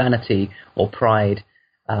sin of vanity or pride.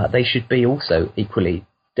 They should be also equally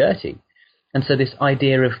dirty. And so this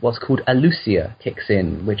idea of what's called alousia kicks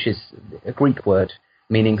in, which is a Greek word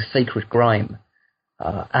meaning sacred grime.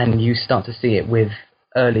 And you start to see it with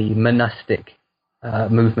early monastic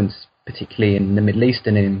movements, particularly in the Middle East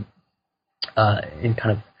and in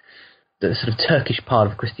kind of the sort of Turkish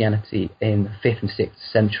part of Christianity in the 5th and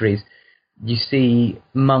 6th centuries. You see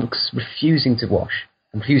monks refusing to wash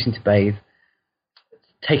refusing to bathe,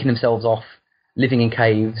 taking themselves off, living in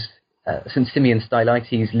caves. St. Simeon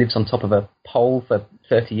Stylites lives on top of a pole for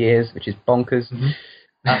 30 years, which is bonkers.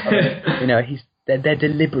 They're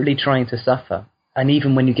deliberately trying to suffer. And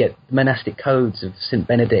even when you get monastic codes of St.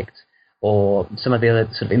 Benedict or some of the other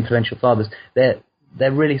sort of influential fathers, they're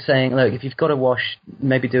really saying, look, if you've got to wash,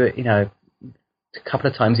 maybe do it, a couple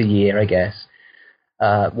of times a year, I guess.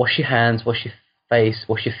 Wash your hands, wash your face,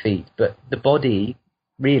 wash your feet. But the body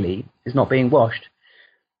really is not being washed.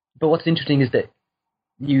 But what's interesting is that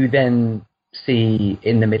you then see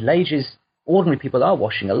in the Middle Ages, ordinary people are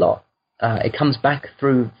washing a lot. It comes back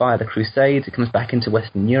through via the Crusades. It comes back into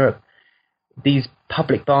Western Europe. These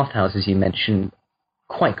public bathhouses you mentioned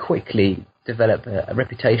quite quickly develop a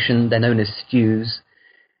reputation. They're known as stews,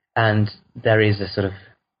 and there is a sort of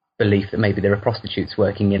belief that maybe there are prostitutes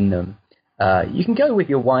working in them. You can go with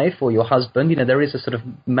your wife or your husband. There is a sort of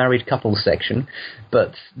married couple section,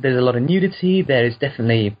 but there's a lot of nudity. There is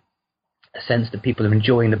definitely a sense that people are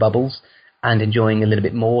enjoying the bubbles and enjoying a little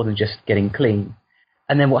bit more than just getting clean.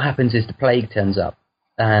 And then what happens is the plague turns up,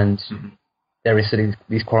 and there is sort of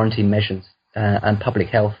these quarantine measures and public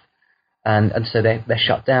health, and so they're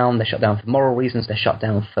shut down. They're shut down for moral reasons. They're shut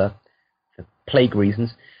down for plague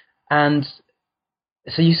reasons, and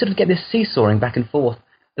so you sort of get this seesawing back and forth.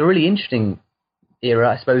 The really interesting era,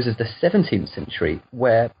 I suppose, is the 17th century,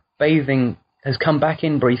 where bathing has come back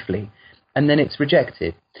in briefly, and then it's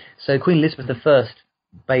rejected. So Queen Elizabeth I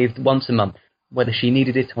bathed once a month, whether she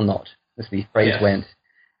needed it or not, as the phrase went,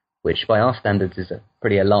 which by our standards is a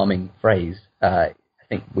pretty alarming phrase. I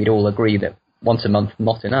think we'd all agree that once a month,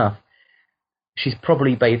 not enough. She's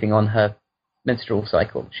probably bathing on her menstrual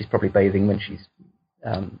cycle. She's probably bathing when she's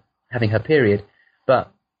having her period.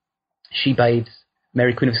 But she bathes.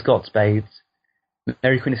 Mary Queen of Scots bathes.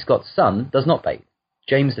 Mary Queen of Scots' son does not bathe.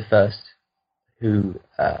 James I, who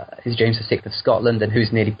is James VI of Scotland and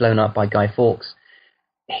who's nearly blown up by Guy Fawkes,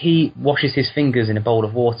 he washes his fingers in a bowl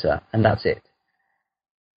of water, and that's it.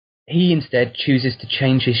 He instead chooses to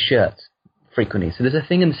change his shirt frequently. So there's a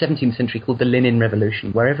thing in the 17th century called the Linen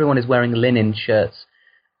Revolution, where everyone is wearing linen shirts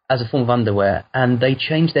as a form of underwear, and they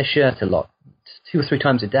change their shirt a lot, 2 or 3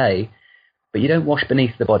 times a day, but you don't wash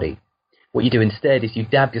beneath the body. What you do instead is you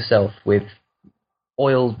dab yourself with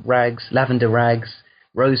oil rags, lavender rags,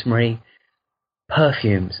 rosemary,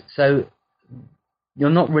 perfumes. So you're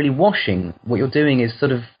not really washing. What you're doing is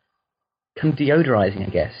sort of kind of deodorizing, I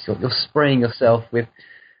guess. You're spraying yourself with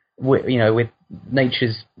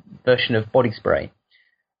nature's version of body spray.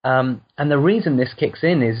 And the reason this kicks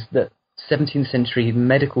in is that 17th century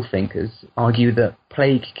medical thinkers argue that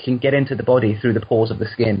plague can get into the body through the pores of the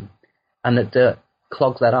skin, and that dirt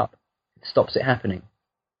clogs that up, stops it happening.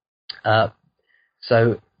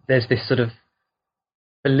 So there's this sort of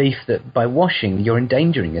belief that by washing, you're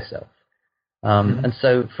endangering yourself. And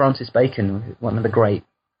so Francis Bacon, one of the great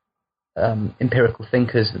empirical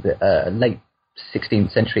thinkers of the late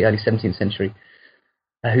 16th century, early 17th century,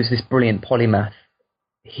 who's this brilliant polymath,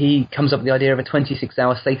 he comes up with the idea of a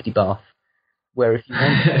 26-hour safety bath, where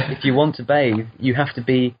if you want to bathe, you have to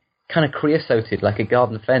be kind of creosoted like a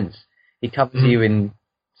garden fence. He covers you in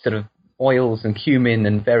sort of oils and cumin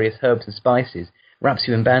and various herbs and spices, wraps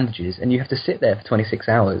you in bandages, and you have to sit there for 26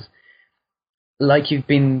 hours like you've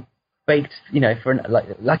been baked, for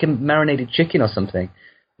like a marinated chicken or something.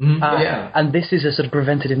 And this is a sort of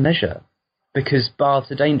preventative measure because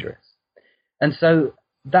baths are dangerous. And so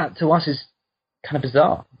that to us is kind of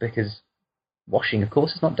bizarre, because washing, of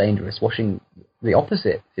course, is not dangerous. Washing, the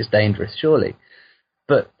opposite, is dangerous, surely.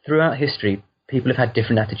 But throughout history, people have had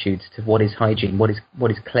different attitudes to what is hygiene, what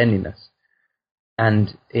is cleanliness.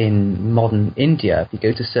 And in modern India, if you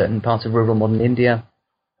go to certain parts of rural modern India,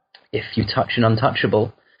 if you touch an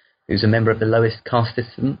untouchable, who's a member of the lowest caste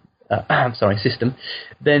system,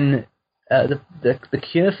 then the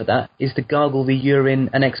cure for that is to gargle the urine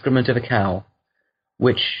and excrement of a cow,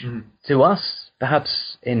 which to us,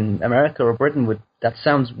 perhaps in America or Britain, that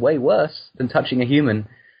sounds way worse than touching a human.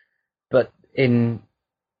 But in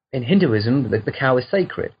Hinduism, the cow is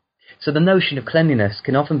sacred. So the notion of cleanliness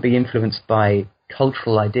can often be influenced by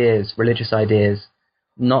cultural ideas, religious ideas.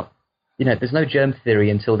 There's no germ theory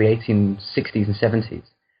until the 1860s and 70s.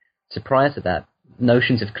 So prior to that,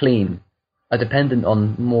 notions of clean are dependent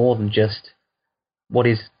on more than just what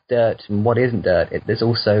is dirt and what isn't dirt. There's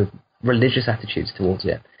also religious attitudes towards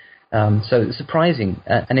it. So it's surprising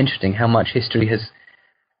and interesting how much history has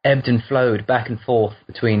ebbed and flowed back and forth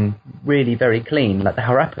between really very clean, like the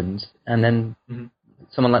Harappans, and then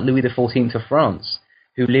someone like Louis XIV of France,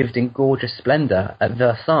 who lived in gorgeous splendor at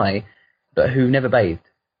Versailles, but who never bathed.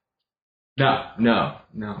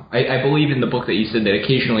 No. I believe in the book that you said that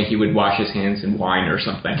occasionally he would wash his hands in wine or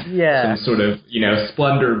something. Yeah. Some sort of,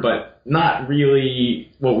 splendor, but not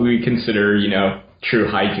really what we would consider, true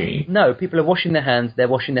hygiene. No, people are washing their hands, they're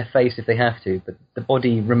washing their face if they have to, but the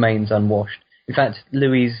body remains unwashed. In fact,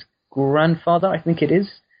 Louis's grandfather, I think it is,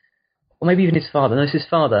 or maybe even his father, no, it's his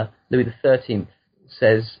father, Louis XIII,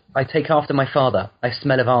 says, "I take after my father, I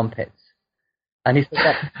smell of armpits." And he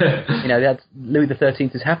said that, that's, Louis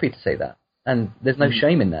XIII is happy to say that. And there's no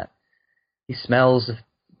shame in that. He smells of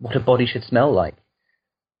what a body should smell like.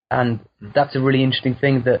 And that's a really interesting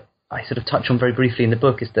thing that I sort of touch on very briefly in the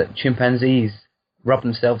book, is that chimpanzees rub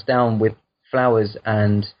themselves down with flowers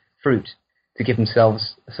and fruit to give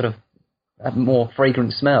themselves a sort of a more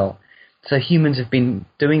fragrant smell. So humans have been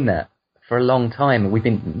doing that for a long time. We've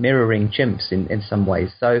been mirroring chimps in some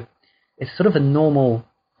ways. So it's sort of a normal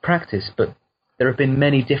practice, but there have been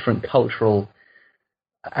many different cultural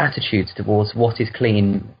attitudes towards what is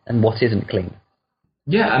clean and what isn't clean.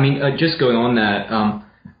 Yeah, I mean, just going on that,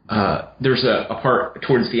 there's a part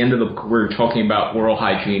towards the end of the book where we're talking about oral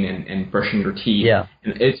hygiene and brushing your teeth. Yeah.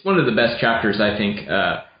 And it's one of the best chapters, I think,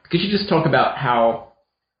 because you just talk about how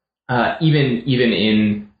even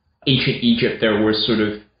in ancient Egypt there were sort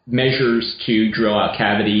of measures to drill out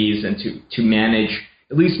cavities and to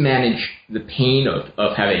at least manage the pain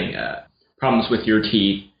of having problems with your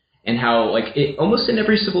teeth. And how, almost in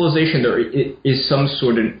every civilization, there is some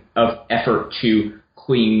sort of effort to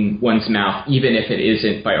clean one's mouth, even if it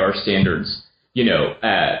isn't, by our standards,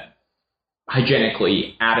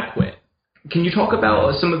 hygienically adequate. Can you talk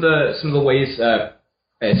about some of the ways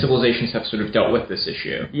civilizations have sort of dealt with this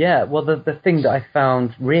issue? Yeah, well, the thing that I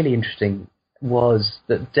found really interesting was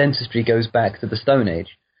that dentistry goes back to the Stone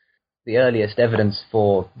Age. The earliest evidence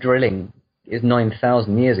for drilling is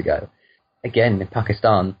 9,000 years ago, again in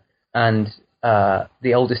Pakistan. And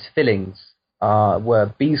the oldest fillings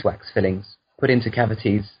were beeswax fillings put into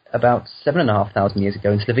cavities about 7,500 years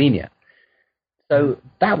ago in Slovenia. So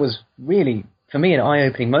that was really, for me, an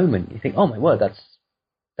eye-opening moment. You think, oh my word, that's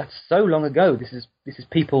so long ago. This is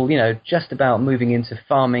people, just about moving into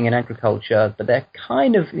farming and agriculture, but they're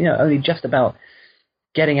kind of, only just about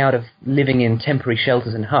getting out of living in temporary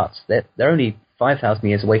shelters and huts. They're only 5,000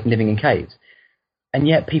 years away from living in caves. And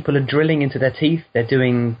yet people are drilling into their teeth. They're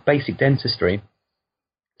doing basic dentistry.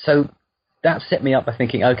 So that set me up by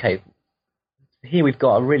thinking, okay, here we've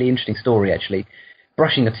got a really interesting story, actually.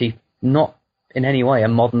 Brushing the teeth, not in any way a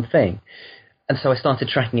modern thing. And so I started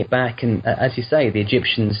tracking it back. And as you say, the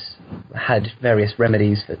Egyptians had various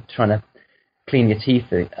remedies for trying to clean your teeth.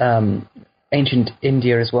 Ancient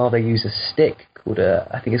India as well, they use a stick called,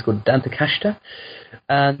 I think it's called Dantakashta.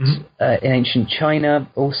 And in ancient China,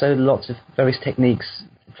 also lots of various techniques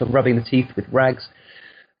for rubbing the teeth with rags.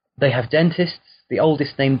 They have dentists. The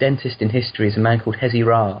oldest named dentist in history is a man called Hezi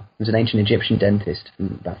Ra, who was an ancient Egyptian dentist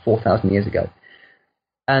from about 4,000 years ago.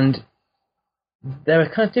 And there are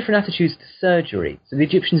kind of different attitudes to surgery. So the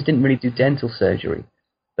Egyptians didn't really do dental surgery,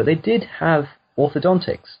 but they did have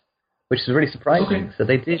orthodontics, which is really surprising. Okay. So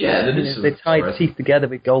they did. Yeah, they tied teeth together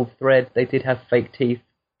with gold thread. They did have fake teeth.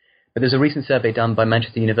 But there's a recent survey done by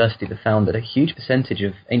Manchester University that found that a huge percentage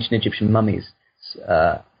of ancient Egyptian mummies,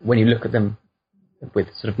 when you look at them with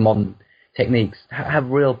sort of modern techniques, have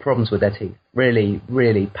real problems with their teeth. Really,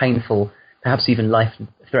 really painful, perhaps even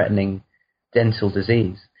life-threatening dental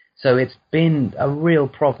disease. So it's been a real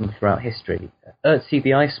problem throughout history. Ötzi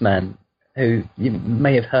the Iceman, who you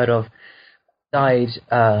may have heard of, died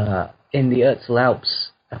in the Ötztal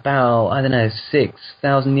Alps about,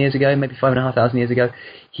 6,000 years ago, maybe 5,500 years ago.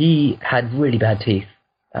 He had really bad teeth.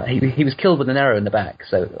 He was killed with an arrow in the back,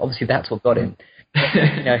 so obviously that's what got him.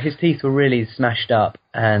 His teeth were really smashed up,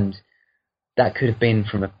 and that could have been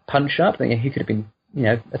from a punch-up. He could have been,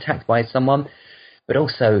 attacked by someone, but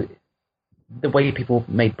also the way people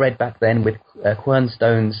made bread back then with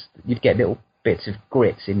quernstones, you'd get little bits of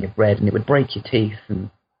grits in your bread, and it would break your teeth. And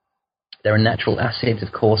there are natural acids,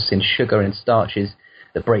 of course, in sugar and starches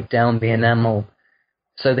that break down the enamel.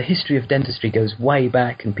 So the history of dentistry goes way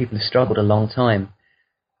back, and people have struggled a long time.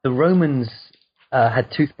 The Romans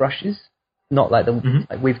had toothbrushes, not like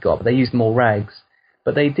like we've got, but they used more rags.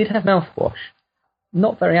 But they did have mouthwash.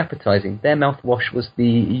 Not very appetizing. Their mouthwash was the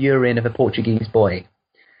urine of a Portuguese boy.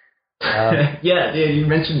 Yeah, you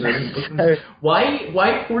mentioned that.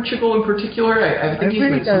 Why Portugal in particular? I think you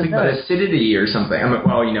meant something about acidity or something.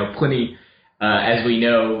 Pliny, as we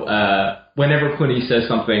know, whenever Pliny says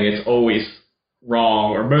something, it's always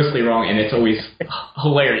wrong, or mostly wrong, and it's always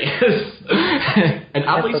hilarious and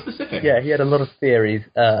oddly specific. Yeah, he had a lot of theories,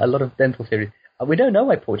 a lot of dental theories. We don't know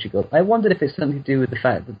why Portugal. I wondered if it's something to do with the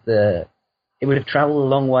fact that it would have travelled a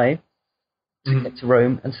long way, to get to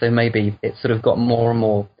Rome, and so maybe it sort of got more and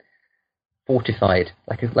more fortified,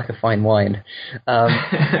 like a fine wine.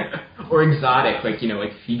 Or exotic, like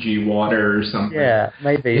Fiji water or something. Yeah,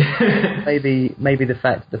 maybe the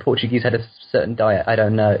fact that the Portuguese had a certain diet, I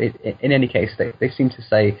don't know. In any case, they seem to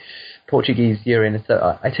say Portuguese urine,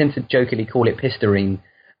 so I tend to jokingly call it pistarine.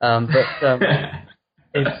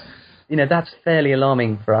 It's, that's fairly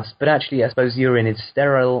alarming for us. But actually, I suppose urine is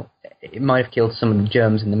sterile. It might have killed some of the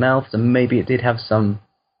germs in the mouth, so maybe it did have some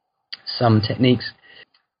techniques.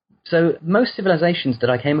 So most civilizations that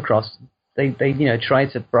I came across, they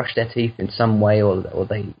tried to brush their teeth in some way, or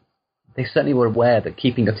they certainly were aware that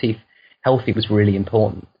keeping your teeth healthy was really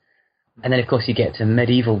important. And then, of course, you get to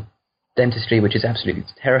medieval dentistry, which is absolutely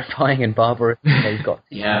terrifying and barbarous. You've got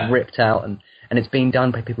teeth ripped out, and it's being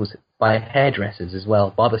done by hairdressers as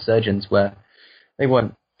well. Barber surgeons they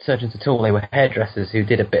weren't surgeons at all. They were hairdressers who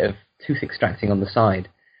did a bit of tooth extracting on the side.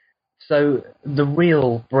 So the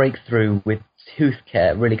real breakthrough with tooth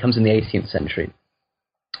care really comes in the 18th century,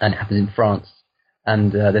 and it happens in France.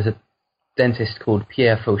 And there's a dentist called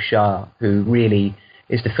Pierre Fauchard who really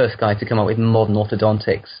is the first guy to come up with modern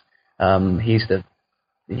orthodontics. He's sort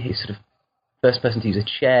of first person to use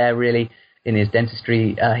a chair, really, in his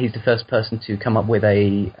dentistry. He's the first person to come up with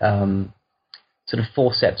a sort of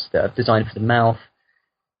forceps that are designed for the mouth.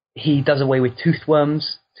 He does away with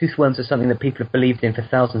toothworms. Toothworms are something that people have believed in for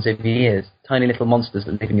thousands of years, tiny little monsters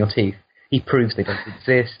that live in your teeth. He proves they don't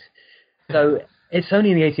exist. So it's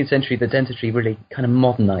only in the 18th century that dentistry really kind of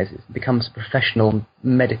modernizes, becomes a professional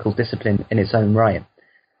medical discipline in its own right.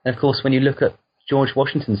 And of course, when you look at George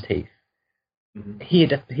Washington's teeth, he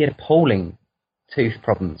had appalling tooth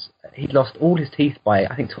problems. He'd lost all his teeth by,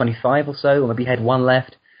 I think, 25 or so, or maybe he had one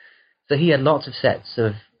left. So he had lots of sets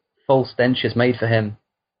of false dentures made for him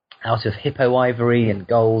out of hippo ivory and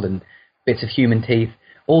gold and bits of human teeth,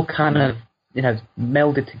 all kind of,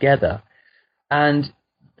 melded together. And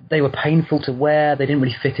they were painful to wear. They didn't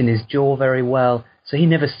really fit in his jaw very well. So he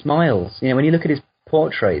never smiles. When you look at his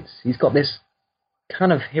portraits, he's got this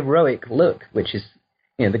kind of heroic look, which is,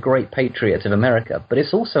 the great patriot of America. But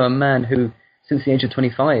it's also a man who, since the age of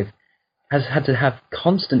 25, has had to have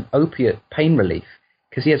constant opiate pain relief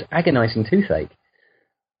because he has agonizing toothache.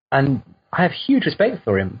 And I have huge respect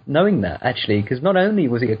for him, knowing that, actually, because not only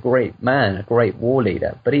was he a great man, a great war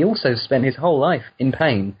leader, but he also spent his whole life in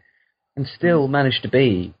pain and still managed to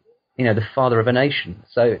be, the father of a nation.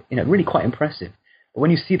 So, really quite impressive. But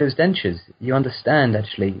when you see those dentures, you understand,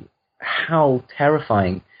 actually, how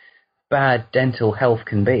terrifying bad dental health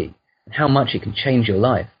can be and how much it can change your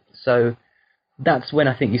life. So that's when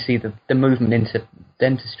I think you see the movement into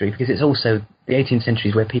dentistry, because it's also the 18th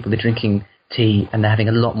century where people are drinking tea and they're having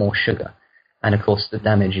a lot more sugar. And of course, the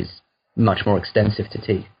damage is much more extensive to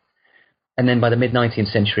teeth. And then by the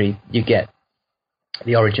mid-19th century, you get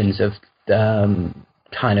the origins of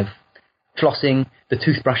kind of flossing. The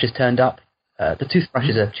toothbrush has turned up. The toothbrush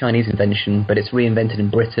is a Chinese invention, but it's reinvented in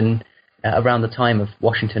Britain around the time of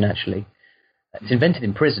Washington, actually. It's invented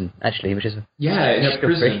in prison, actually, which is in a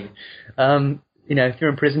prison. If you're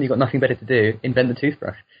in prison, you've got nothing better to do, invent the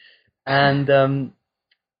toothbrush. And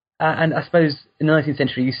I suppose in the 19th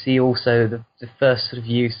century, you see also the first sort of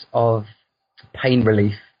use of pain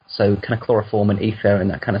relief, so kind of chloroform and ether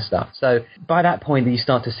and that kind of stuff. So by that point, you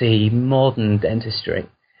start to see modern dentistry.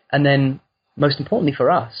 And then, most importantly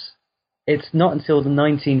for us, it's not until the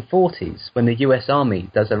 1940s when the US Army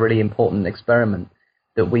does a really important experiment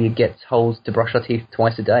that we get told to brush our teeth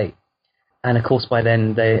twice a day. And of course, by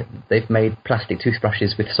then, they've made plastic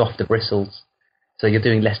toothbrushes with softer bristles. So you're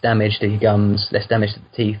doing less damage to your gums, less damage to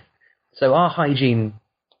the teeth. So our hygiene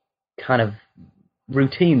kind of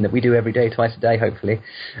routine that we do every day, twice a day, hopefully,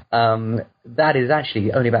 that is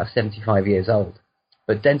actually only about 75 years old.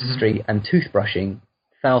 But dentistry and toothbrushing,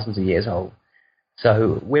 thousands of years old.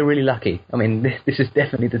 So we're really lucky. I mean, this is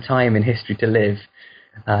definitely the time in history to live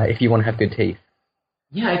if you want to have good teeth.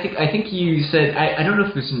 Yeah, I think you said, I don't know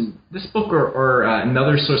if it was in this book or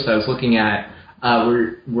another source that I was looking at,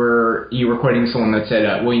 where you were quoting someone that said,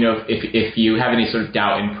 if you have any sort of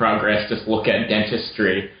doubt in progress, just look at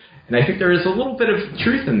dentistry. And I think there is a little bit of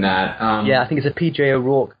truth in that. I think it's a P.J.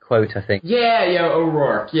 O'Rourke quote, I think. Yeah,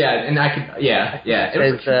 O'Rourke. Yeah, and I could,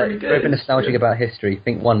 it was pretty good. If you're nostalgic about history,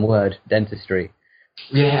 think one word, dentistry.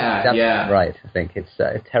 Yeah, That's right, I think. It's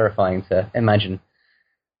terrifying to imagine.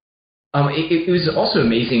 It was also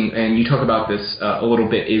amazing, and you talk about this a little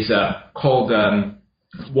bit, is called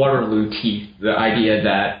Waterloo teeth. The idea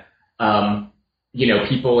that,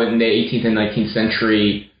 people in the 18th and 19th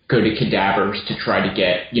century go to cadavers to try to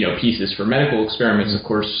get, pieces for medical experiments, of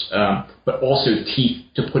course, but also teeth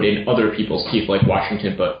to put in other people's teeth, like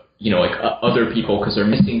Washington, but, like other people because they're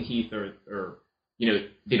missing teeth or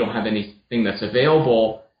they don't have anything that's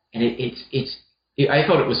available. And I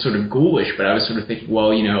thought it was sort of ghoulish, but I was sort of thinking,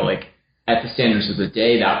 well, like at the standards of the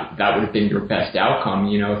day, that would have been your best outcome.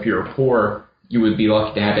 If you're poor, you would be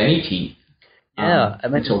lucky to have any teeth. Yeah,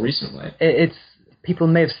 until recently. It's people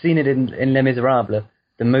may have seen it in Les Miserables,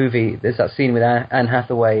 the movie. There's that scene with Anne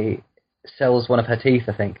Hathaway sells one of her teeth,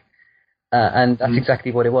 I think. And that's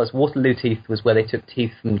exactly what it was. Waterloo teeth was where they took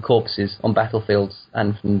teeth from corpses on battlefields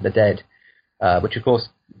and from the dead, which, of course,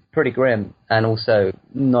 pretty grim and also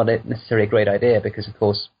not necessarily a great idea because, of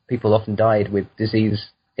course, people often died with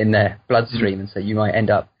disease in their bloodstream, and so you might end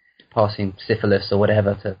up passing syphilis or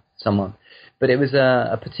whatever to someone. But it was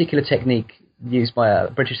a particular technique used by a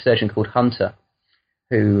British surgeon called Hunter,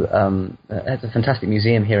 who has a fantastic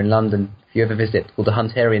museum here in London, if you ever visit, called the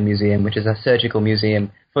Hunterian Museum, which is a surgical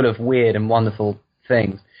museum full of weird and wonderful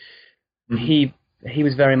things. He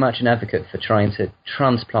was very much an advocate for trying to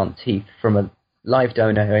transplant teeth from a live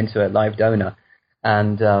donor into a live donor,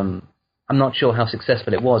 and I'm not sure how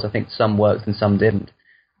successful it was. I think some worked and some didn't.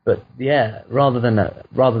 But yeah, rather than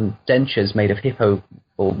dentures made of hippo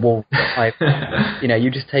or wall pipe, you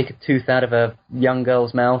just take a tooth out of a young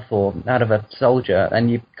girl's mouth or out of a soldier and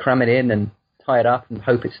you cram it in and tie it up and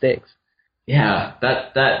hope it sticks. Yeah,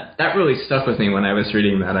 that really stuck with me when I was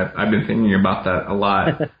reading that. I've been thinking about that a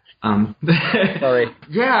lot. Sorry.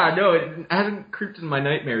 Yeah, no, it hasn't creeped in my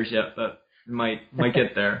nightmares yet, but it might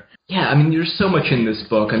get there. Yeah, I mean, there's so much in this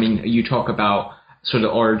book. I mean, you talk about sort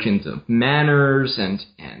of origins of manners and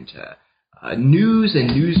news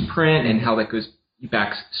and newsprint and how that goes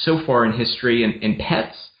back so far in history and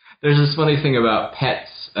pets. There's this funny thing about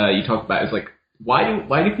pets you talk about is like, why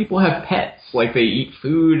do people have pets? Like they eat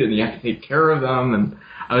food and you have to take care of them. And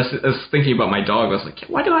I was thinking about my dog. I was like,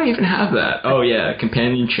 why do I even have that? Oh yeah,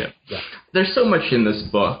 companionship. Yeah. There's so much in this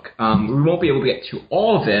book. We won't be able to get to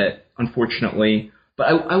all of it, unfortunately. But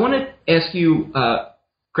I want to ask you,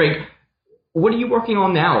 Greg, what are you working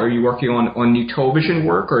on now? Are you working on new television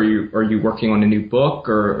work, or are you working on a new book,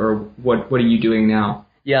 or what are you doing now?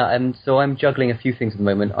 Yeah, and so I'm juggling a few things at the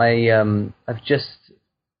moment. I'm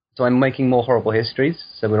making more Horrible Histories.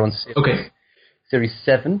 So we're on series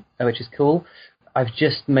 7, which is cool. I've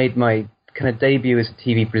just made my kind of debut as a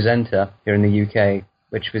TV presenter here in the UK,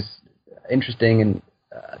 which was interesting and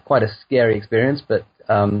quite a scary experience, but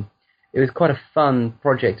it was quite a fun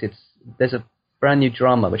project. There's a brand new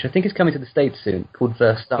drama, which I think is coming to the States soon, called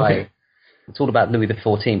Versailles. Okay. It's all about Louis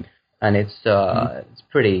XIV, and it's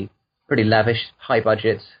pretty lavish, high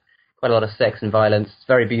budget, quite a lot of sex and violence. It's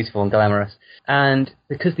very beautiful and glamorous. And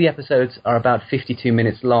because the episodes are about 52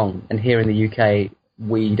 minutes long, and here in the UK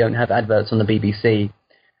we don't have adverts on the BBC,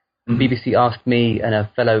 BBC asked me and a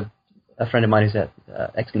friend of mine who's an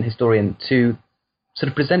excellent historian to sort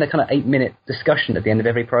of present a kind of 8-minute discussion at the end of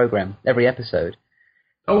every program, every episode.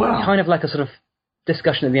 Oh wow! Kind of like a sort of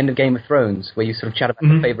discussion at the end of Game of Thrones, where you sort of chat about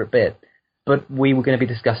your favourite bit, but we were going to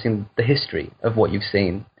be discussing the history of what you've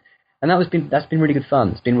seen, and that's been really good fun.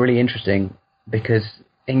 It's been really interesting because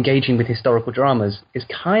engaging with historical dramas is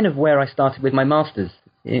kind of where I started with my masters.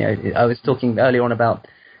 I was talking earlier on about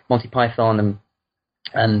Monty Python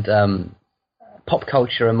and pop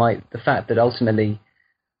culture and the fact that ultimately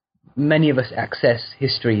many of us access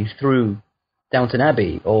history through Downton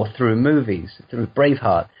Abbey or through movies, through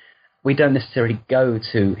Braveheart. We don't necessarily go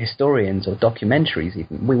to historians or documentaries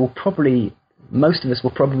even. Most of us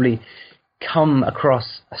will probably come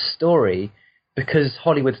across a story because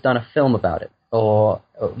Hollywood's done a film about it, or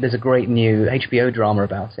there's a great new HBO drama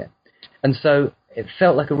about it. And so it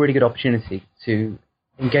felt like a really good opportunity to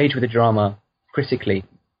engage with the drama critically,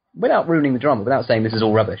 without ruining the drama, without saying this is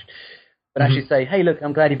all rubbish, but actually say, hey, look,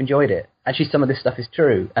 I'm glad you've enjoyed it. Actually, some of this stuff is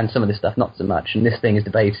true, and some of this stuff not so much, and this thing is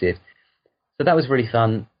debated. So that was really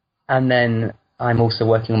fun. And then I'm also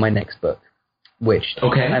working on my next book, which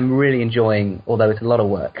I'm really enjoying, although it's a lot of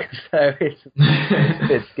work. So it's a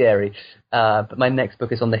bit scary. But my next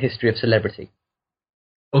book is on the history of celebrity.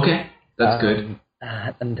 Okay, that's good.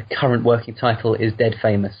 And the current working title is Dead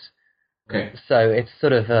Famous. Okay. So it's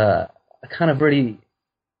sort of a kind of really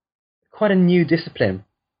quite a new discipline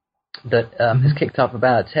that has kicked up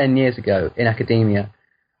about 10 years ago in academia.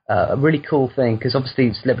 A really cool thing, because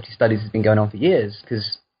obviously celebrity studies has been going on for years,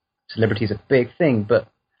 because celebrity is a big thing, but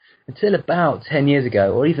until about 10 years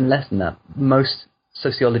ago, or even less than that, most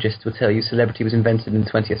sociologists would tell you celebrity was invented in the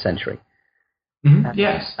 20th century.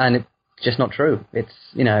 Yes. And it's just not true. It's,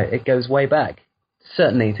 it goes way back.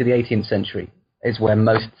 Certainly to the 18th century is where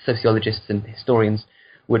most sociologists and historians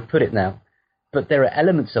would put it now. But there are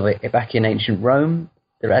elements of it back in ancient Rome,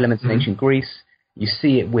 there are elements in ancient Greece, You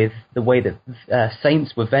see it with the way that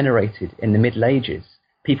saints were venerated in the Middle Ages.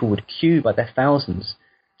 People would queue by their thousands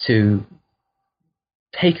to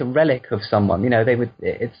take a relic of someone.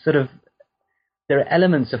 It's sort of, there are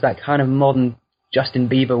elements of that kind of modern Justin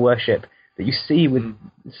Bieber worship that you see with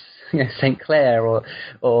St. Clair or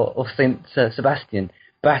St. Sebastian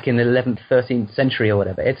back in the 11th, 13th century or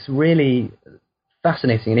whatever. It's really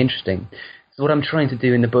fascinating and interesting. So what I'm trying to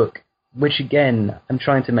do in the book, which again I'm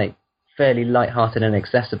trying to make fairly light-hearted and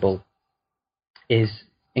accessible, is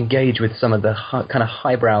engage with some of the kind of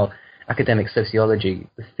highbrow academic sociology,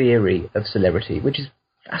 the theory of celebrity, which is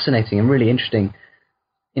fascinating and really interesting.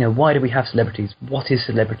 Why do we have celebrities? What is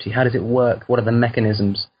celebrity? How does it work? What are the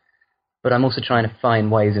mechanisms? But I'm also trying to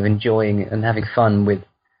find ways of enjoying and having fun with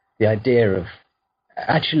the idea of,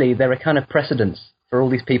 actually, there are kind of precedents for all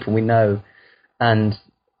these people we know, and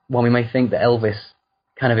while we may think that Elvis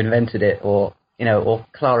kind of invented it, or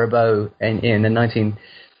Clara Bow in the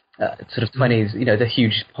 1920s, the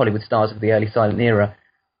huge Hollywood stars of the early silent era,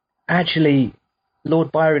 actually,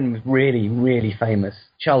 Lord Byron was really, really famous.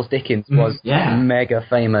 Charles Dickens was mega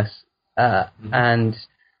famous, and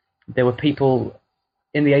there were people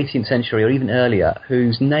in the 18th century or even earlier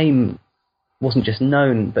whose name wasn't just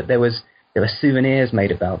known, but there were souvenirs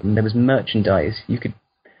made about them. There was merchandise. You could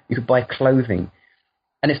buy clothing,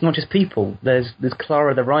 and it's not just people. There's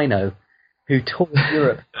Clara the Rhino, who toured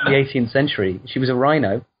Europe in the 18th century. She was a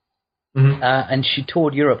rhino, and she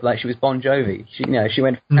toured Europe like she was Bon Jovi. She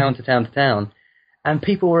went from town to town to town, and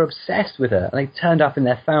people were obsessed with her. And they turned up in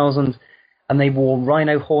their thousands, and they wore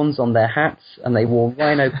rhino horns on their hats, and they wore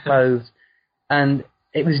rhino clothes, and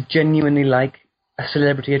it was genuinely like a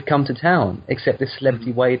celebrity had come to town, except this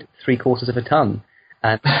celebrity weighed 3/4 of a ton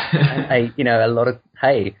and ate, a lot of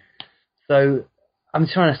hay. So I'm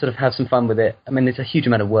trying to sort of have some fun with it. I mean, it's a huge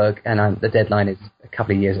amount of work, and the deadline is a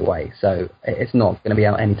couple of years away, so it's not going to be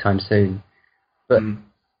out anytime soon. But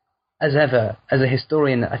as ever, as a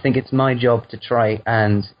historian, I think it's my job to try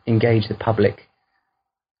and engage the public,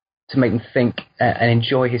 to make them think and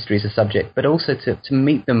enjoy history as a subject, but also to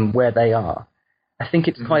meet them where they are. I think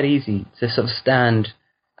it's quite easy to sort of stand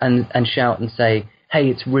and shout and say, hey,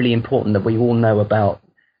 it's really important that we all know about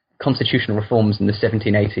constitutional reforms in the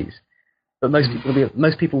 1780s. But most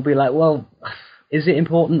people will be like, well, is it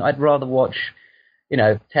important? I'd rather watch,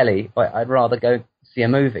 telly. I'd rather go see a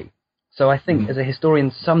movie. So I think as a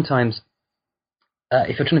historian, sometimes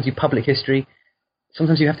if you're trying to do public history,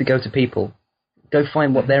 sometimes you have to go to people, go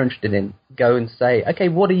find what they're interested in, go and say, okay,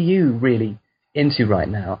 what are you really into right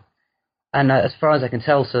now? And as far as I can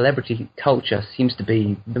tell, celebrity culture seems to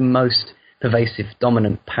be the most pervasive,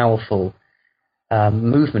 dominant, powerful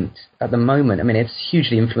movement at the moment. I mean, it's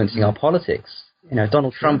hugely influencing our politics.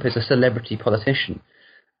 Donald Trump is a celebrity politician.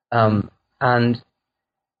 And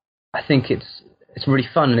I think it's really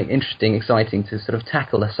fun and interesting, exciting to sort of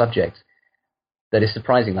tackle a subject that is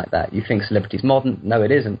surprising like that. You think celebrity's modern? No,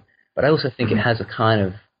 it isn't. But I also think it has a kind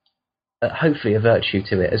of, hopefully a virtue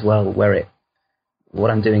to it as well, where what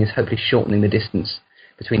I'm doing is hopefully shortening the distance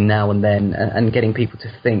between now and then and getting people to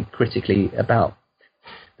think critically about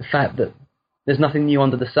the fact that there's nothing new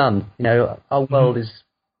under the sun. Our world is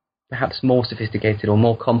perhaps more sophisticated or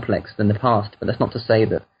more complex than the past, but that's not to say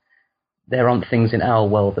that there aren't things in our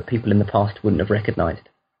world that people in the past wouldn't have recognized.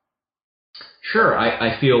 Sure,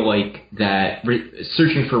 I feel like that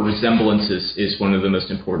searching for resemblances is one of the most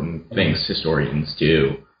important things historians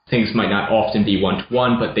do. Things might not often be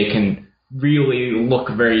one-to-one, but they can really look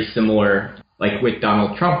very similar, like with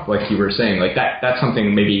Donald Trump, like you were saying. Like that's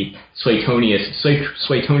something maybe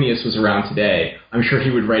Suetonius was around today. I'm sure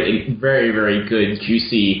he would write a very, very good,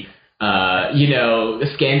 juicy,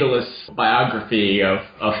 scandalous biography of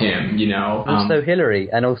him, Also Hillary,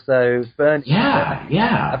 and also Bernie.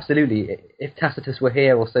 Yeah. Absolutely. If Tacitus were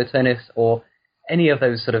here, or Suetonius, or any of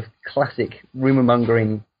those sort of classic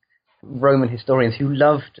rumor-mongering Roman historians who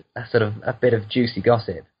loved a bit of juicy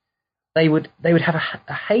gossip, they would have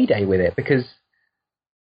a heyday with it, because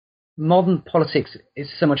modern politics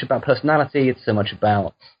is so much about personality, it's so much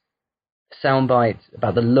about soundbite,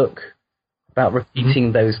 about the look, about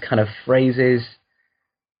repeating those kind of phrases,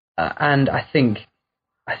 and I think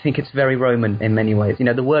it's very Roman in many ways.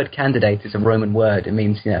 The word candidate is a Roman word. It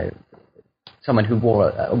means someone who wore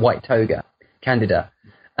a white toga, candida,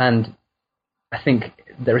 and I think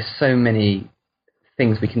there are so many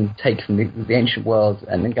things we can take from the ancient world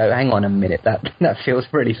and then go, hang on a minute, that feels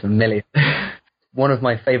really familiar. One of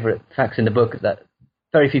my favorite facts in the book that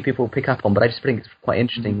very few people pick up on, but I just think it's quite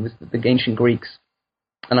interesting, was that the ancient Greeks,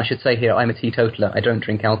 and I should say here, I'm a teetotaler, I don't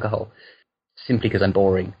drink alcohol, simply because I'm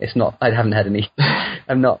boring. It's not. I haven't had any.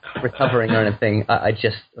 I'm not recovering or anything. I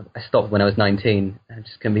stopped when I was 19. I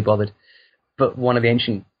just couldn't be bothered. But one of the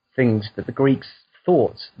ancient things that the Greeks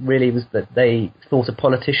thought really was that they thought a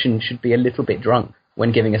politician should be a little bit drunk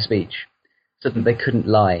when giving a speech, so that they couldn't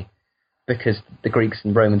lie, because the Greeks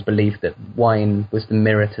and Romans believed that wine was the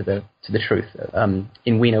mirror to the truth.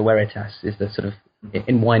 In vino veritas is the sort of,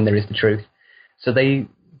 in wine there is the truth. So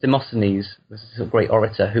Demosthenes was a great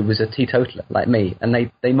orator who was a teetotaler like me, and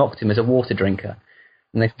they mocked him as a water drinker,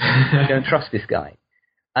 and they said, "I don't trust this guy."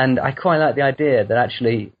 And I quite like the idea that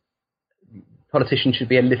actually politicians should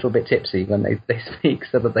be a little bit tipsy when they speak,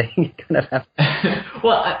 so that they kind of have.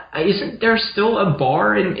 Well, isn't there still a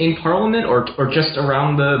bar in Parliament, or just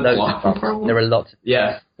around the block from Parliament? There are lots.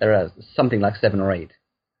 Yeah, there are something like 7 or 8.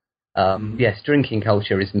 Yes, drinking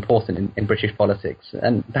culture is important in British politics,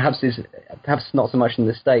 and perhaps not so much in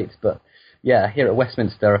the States, but yeah, here at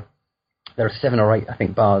Westminster there are 7 or 8, I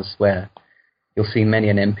think, bars where you'll see many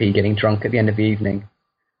an MP getting drunk at the end of the evening.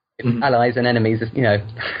 Allies and enemies,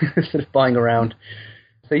 sort of buying around.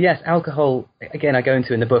 So yes, alcohol, again, I go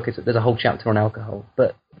into in the book, there's a whole chapter on alcohol,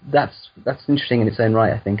 but that's interesting in its own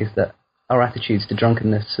right, I think, is that our attitudes to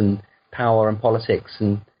drunkenness and power and politics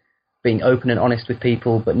and being open and honest with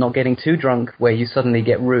people, but not getting too drunk where you suddenly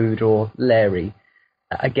get rude or leery.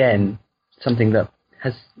 Again, something that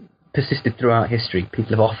has persisted throughout history.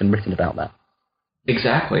 People have often written about that.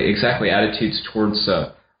 Exactly. Attitudes towards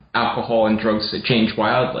alcohol and drugs change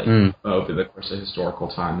wildly over the course of historical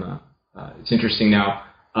time. It's interesting now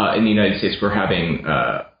in the United States we're having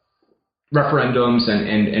referendums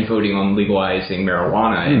and voting on legalizing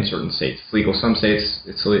marijuana in certain states. It's legal some states,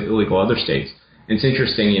 it's illegal other states. And it's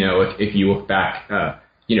interesting, if you look back,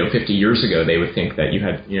 50 years ago, they would think that you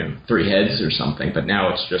had, 3 heads or something, but now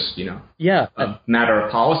it's just, a matter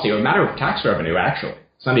of policy or a matter of tax revenue, actually.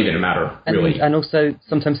 It's not even a matter of really... And also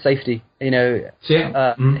sometimes safety. Here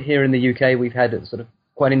in the UK, we've had sort of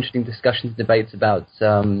quite interesting discussions, debates about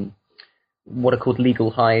what are called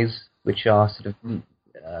legal highs, which are sort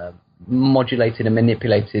of modulated and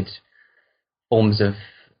manipulated forms of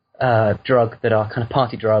drug that are kind of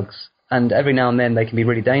party drugs. And every now and then they can be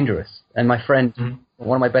really dangerous. And my friend,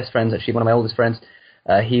 one of my best friends, actually, one of my oldest friends,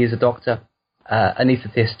 he is a doctor,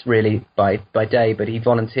 anaesthetist really by day, but he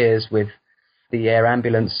volunteers with the air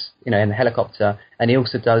ambulance, in the helicopter, and he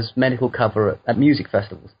also does medical cover at music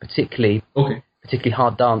festivals, particularly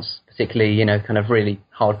hard dance, particularly, kind of really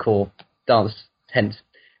hardcore dance tent,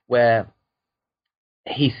 where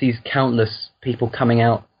he sees countless people coming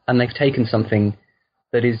out and they've taken something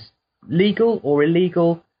that is legal or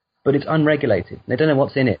illegal, but it's unregulated. They don't know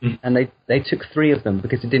what's in it, and they took 3 of them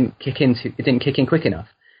because it didn't kick in quick enough.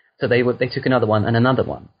 So they took another one and another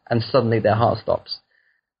one, and suddenly their heart stops.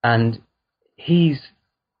 And he's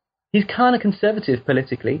kind of conservative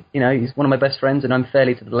politically. He's one of my best friends, and I'm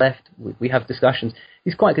fairly to the left. We have discussions.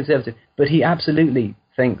 He's quite conservative, but he absolutely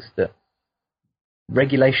thinks that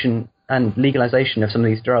regulation and legalization of some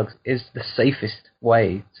of these drugs is the safest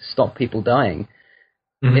way to stop people dying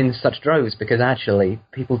in such droves, because actually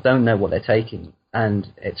people don't know what they're taking,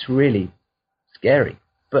 and it's really scary.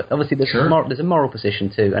 But obviously there's a moral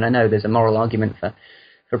position too, and I know there's a moral argument for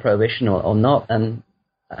prohibition or not, and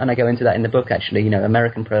I go into that in the book, actually,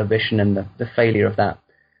 American prohibition and the failure of that.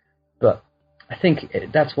 But I think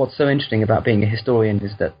that's what's so interesting about being a historian,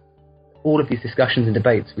 is that all of these discussions and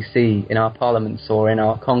debates we see in our parliaments or in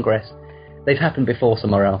our Congress, they've happened before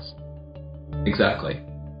somewhere else. Exactly.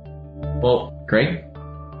 Well, great.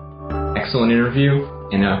 Excellent interview,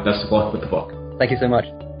 and best of luck with the book. Thank you so much.